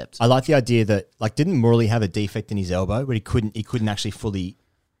concept. I like the idea that, like, didn't Murali have a defect in his elbow where he couldn't actually fully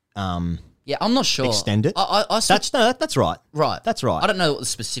yeah, I'm not sure. extend it? That's right. Right. That's right. I don't know what the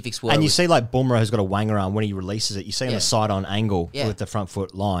specifics were. And you see, like, Bumrah has got a wanger arm when he releases it. You see on Yeah. the side-on angle Yeah. with the front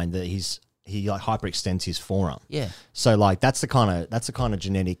foot line that he like hyperextends his forearm. Yeah. So like that's the kind of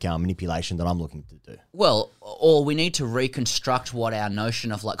genetic manipulation that I'm looking to do. Well, or we need to reconstruct what our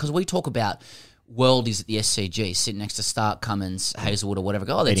notion of, like, because we talk about worldies at the SCG sitting next to Stark, Cummins, Hazelwood, or whatever.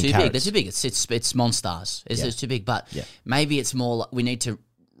 Go, oh, they're Eating too carrots. big. They're too big. It's monstars. It's too big. But maybe it's more like we need to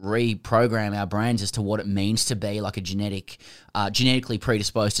reprogram our brains as to what it means to be like a genetically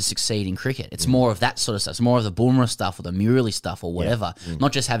predisposed to succeed in cricket. It's more of that sort of stuff. It's more of the Bumrah stuff or the Murali stuff or whatever.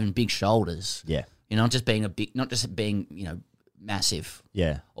 Not just having big shoulders. Yeah. You know, not just being you know, massive.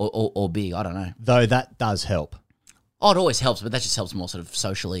 Yeah. Or big. I don't know. Though that does help. Oh, it always helps, but that just helps more sort of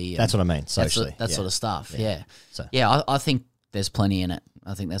socially. That's what I mean, socially. That sort of stuff. Yeah. So. Yeah, I think there's plenty in it.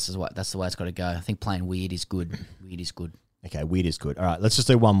 I think that's the way it's got to go. I think playing weird is good. Weird is good. Okay, weird is good. All right, let's just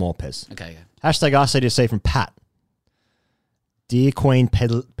do one more, Pez. Okay. Hashtag RCDC from Pat. Dear Queen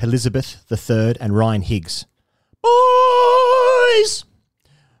Elizabeth III and Ryan Higgs. Boys!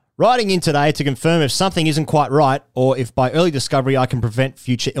 Writing in today to confirm if something isn't quite right or if by early discovery I can prevent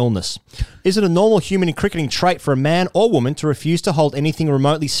future illness. Is it a normal human cricketing trait for a man or woman to refuse to hold anything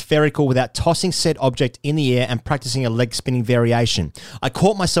remotely spherical without tossing said object in the air and practicing a leg spinning variation? I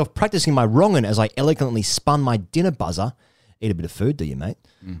caught myself practicing my wrong'un as I elegantly spun my dinner buzzer. Eat a bit of food, do you, mate?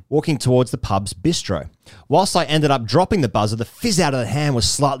 Walking towards the pub's bistro. Whilst I ended up dropping the buzzer, the fizz out of the hand was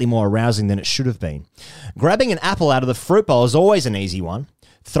slightly more arousing than it should have been. Grabbing an apple out of the fruit bowl is always an easy one.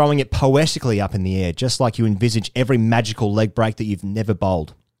 Throwing it poetically up in the air, just like you envisage every magical leg break that you've never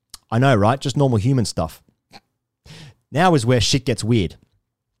bowled. I know, right? Just normal human stuff. Now is where shit gets weird.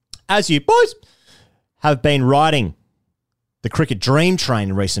 As you boys have been riding the cricket dream train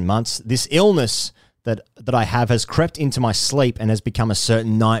in recent months, this illness that I have has crept into my sleep and has become a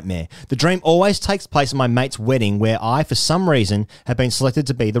certain nightmare. The dream always takes place at my mate's wedding, where I, for some reason, have been selected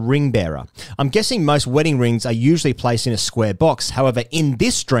to be the ring bearer. I'm guessing most wedding rings are usually placed in a square box. However, in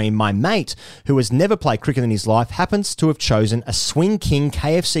this dream, my mate, who has never played cricket in his life, happens to have chosen a Swing King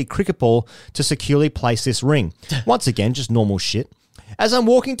KFC cricket ball to securely place this ring. Once again, just normal shit. As I'm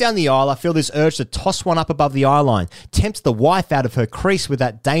walking down the aisle, I feel this urge to toss one up above the eye line, tempt the wife out of her crease with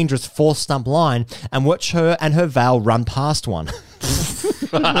that dangerous fourth stump line, and watch her and her veil run past one.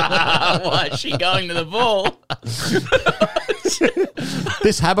 Why is she going to the ball?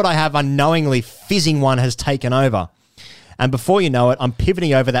 This habit I have unknowingly fizzing one has taken over. And before you know it, I'm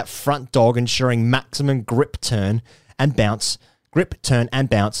pivoting over that front dog, ensuring maximum grip, turn, and bounce,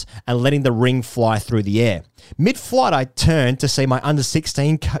 and letting the ring fly through the air. Mid-flight, I turn to see my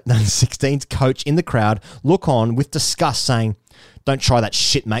under-16s coach in the crowd look on with disgust, saying, "Don't try that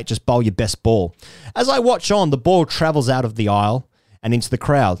shit, mate. Just bowl your best ball." As I watch on, the ball travels out of the aisle and into the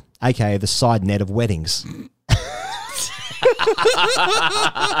crowd, aka the side net of weddings.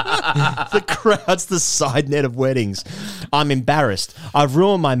 The crowd's the side net of weddings. I'm embarrassed. I've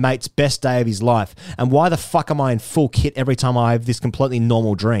ruined my mate's best day of his life. And why the fuck am I in full kit every time I have this completely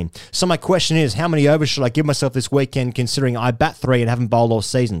normal dream? So my question is, how many overs should I give myself this weekend, considering I bat 3 and haven't bowled all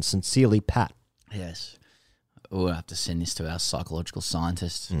season? Sincerely, Pat. Yes. We'll have to send this to our psychological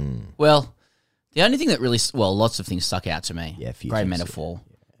scientists. Well, the only thing that really... Well, lots of things stuck out to me. Yeah, a few Great things, metaphor.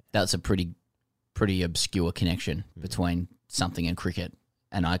 That's a pretty obscure connection between something and cricket,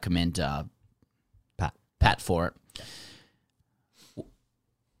 and I commend Pat for it.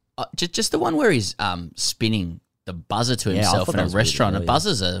 Just the one where he's spinning the buzzer to himself in a restaurant. And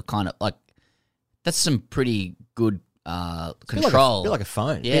buzzers are kind of like, that's some pretty good control. A bit like a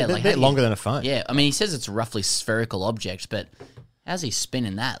phone. Yeah, a bit longer than a phone. Yeah, I mean, he says it's a roughly spherical object, but how's he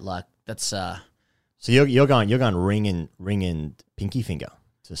spinning that? Like, that's... So you're going ring and pinky finger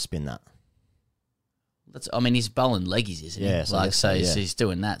to spin that. I mean, he's bowling leggies, isn't he? Yeah, so he's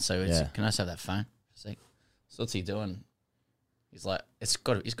doing that. So Yeah. can I just have that phone? So what's he doing? He's like, he's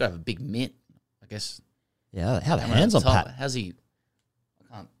got to have a big mitt, I guess. Yeah, how the Hammer hands at on the top. Pat? How's he?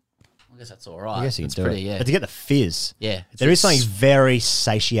 I guess that's all right. I guess you can It's do pretty, it. yeah. But to get the fizz, Yeah, there is something very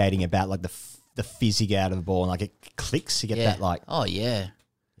satiating about like the fizzing out of the ball and like it clicks. You get that like, oh yeah.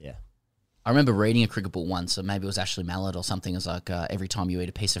 Yeah. I remember reading a cricket book once, or maybe it was Ashley Mallard or something. It was like every time you eat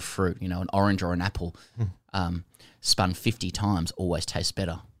a piece of fruit, you know, an orange or an apple, spun 50 times always tastes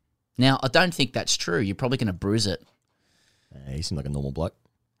better. Now, I don't think that's true. You're probably going to bruise it. He seemed like a normal bloke.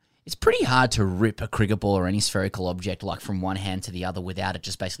 It's pretty hard to rip a cricket ball or any spherical object like from one hand to the other without it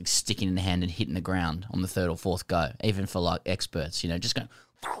just basically sticking in the hand and hitting the ground on the third or fourth go, even for like experts, you know, just going,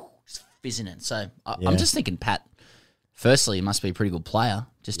 just fizzing it. So I'm just thinking, Pat, firstly, he must be a pretty good player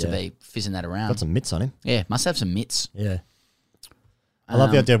just to be fizzing that around. Got some mitts on him. Yeah, must have some mitts. Yeah. I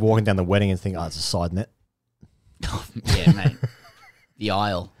love the idea of walking down the wedding and think, oh, it's a side net. Yeah, mate. The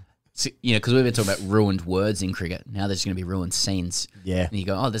aisle. So, you know, because we've been talking about ruined words in cricket. Now there's going to be ruined scenes. Yeah. And you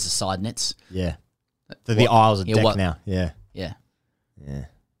go, oh, there's a side nets. Yeah. The aisles are decked now. Yeah. Yeah. Yeah. You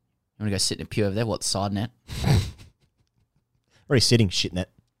want to go sit in a pew over there? What, side net? Where are you sitting? Shit net.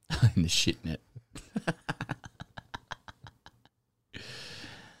 In the shit net.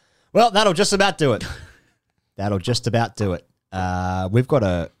 Well, that'll just about do it. That'll just about do it. We've got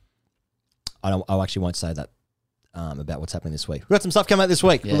I actually won't say that about what's happening this week. We've got some stuff coming out this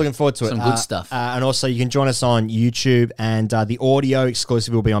week. Yeah, We're looking forward to it. some good stuff. And also, you can join us on YouTube, and the audio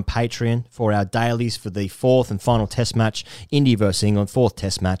exclusive will be on Patreon for our dailies for the fourth and final test match, India versus England, fourth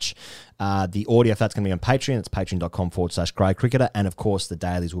test match. The audio, if that's going to be on Patreon, it's patreon.com/Grey Cricketer. And of course, the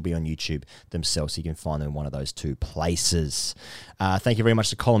dailies will be on YouTube themselves, so you can find them in one of those two places. Thank you very much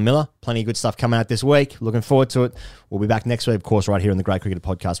to Colin Miller. Plenty of good stuff coming out this week. Looking forward to it. We'll be back next week, of course, right here on the Grey Cricketer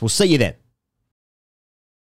podcast. We'll see you then.